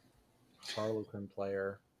 Harlequin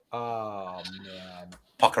player. Oh man.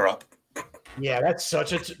 Pucker up. Yeah, that's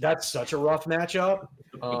such a rough matchup.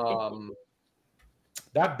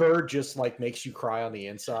 That bird just like makes you cry on the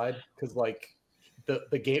inside because like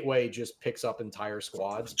the gateway just picks up entire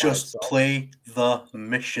squads. Just play the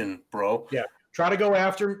mission, bro. Yeah. Try to go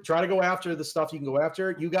after the stuff you can go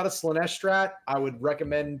after. You got a Slanesh strat. I would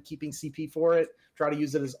recommend keeping CP for it. Try to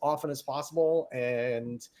use it as often as possible.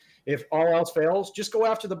 And if all else fails, just go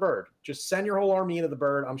after the bird. Just send your whole army into the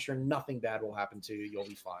bird. I'm sure nothing bad will happen to you. You'll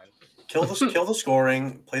be fine. Kill the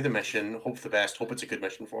scoring, play the mission, hope for the best, hope it's a good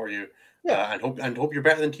mission for you. Yeah. And hope you're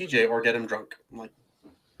better than TJ or get him drunk. Like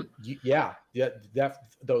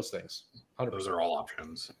those things. 100%. Those are all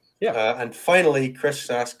options. Yeah. And finally, Chris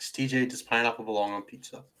asks, TJ, does pineapple belong on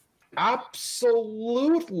pizza? Absolutely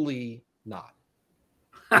not.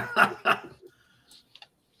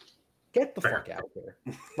 Get the fuck out of here.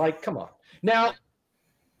 Like, come on. Now,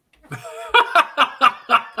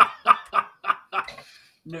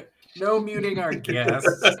 no muting our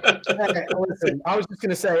guests. listen, I was just going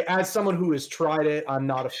to say, as someone who has tried it, I'm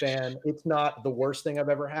not a fan. It's not the worst thing I've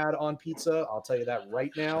ever had on pizza. I'll tell you that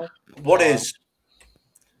right now. What is?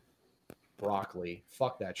 Broccoli.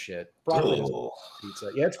 Fuck that shit. Broccoli is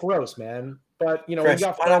pizza. Yeah, it's gross, man. But, you know, Chris, we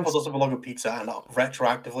got pineapple doesn't belong on pizza, and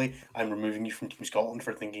retroactively, I'm removing you from Team Scotland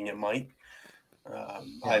for thinking it might.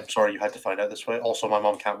 I'm sorry you had to find out this way. Also, my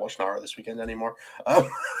mom can't watch Nara this weekend anymore.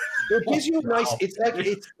 It gives you a nice. It's like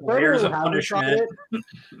Where's a how you tried punishment? it.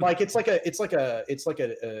 Like it's like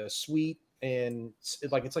a sweet and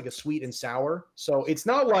it's like a sweet and sour. So it's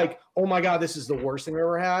not like, oh my god, this is the worst thing I've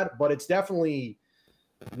ever had, but it's definitely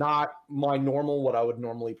not my normal, what I would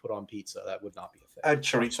normally put on pizza. That would not be a thing. I had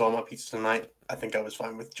chorizo on my pizza tonight. I think I was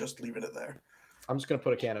fine with just leaving it there. I'm just gonna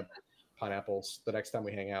put a can of pineapples the next time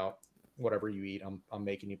we hang out. Whatever you eat, I'm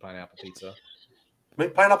making you pineapple pizza.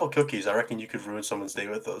 Make pineapple cookies. I reckon you could ruin someone's day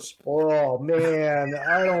with those. Oh man,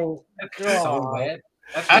 I don't. That's so wet.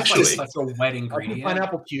 That's Actually, such a wet I'll ingredient. put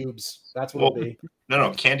pineapple cubes. That's what it'll be.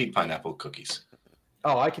 No, candied pineapple cookies.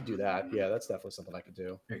 Oh, I could do that. Yeah, that's definitely something I could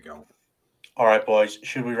do. There you go. All right, boys.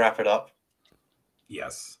 Should we wrap it up?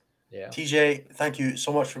 Yes. Yeah. TJ, thank you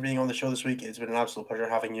so much for being on the show this week. It's been an absolute pleasure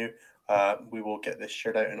having you. We will get this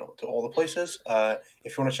shared out to all the places.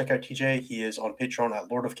 If you want to check out TJ, he is on Patreon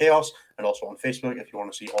at Lord of Chaos and also on Facebook. If you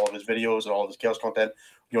want to see all of his videos and all of his Chaos content,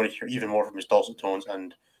 you want to hear even more from his dulcet tones.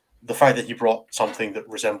 And the fact that he brought something that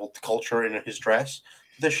resembled culture in his dress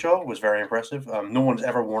to this show was very impressive. No one's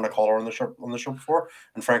ever worn a collar on the show before.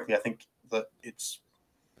 And frankly, I think that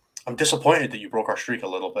I'm disappointed that you broke our streak a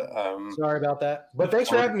little bit. Sorry about that. But thanks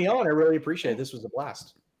for having me on. I really appreciate it. This was a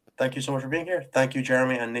blast. Thank you so much for being here. Thank you,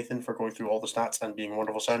 Jeremy and Nathan, for going through all the stats and being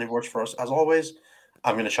wonderful sounding boards for us, as always.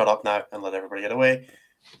 I'm going to shut up now and let everybody get away.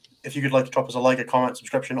 If you could like to drop us a like, a comment,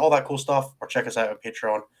 subscription, all that cool stuff, or check us out on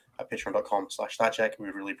Patreon at patreon.com/statcheck. We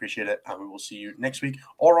really appreciate it. And we will see you next week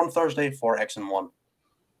or on Thursday for X and 1.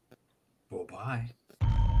 Bye-bye.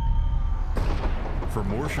 For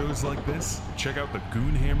more shows like this, check out the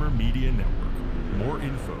Goonhammer Media Network. More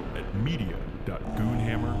info at media.goonhammer.net.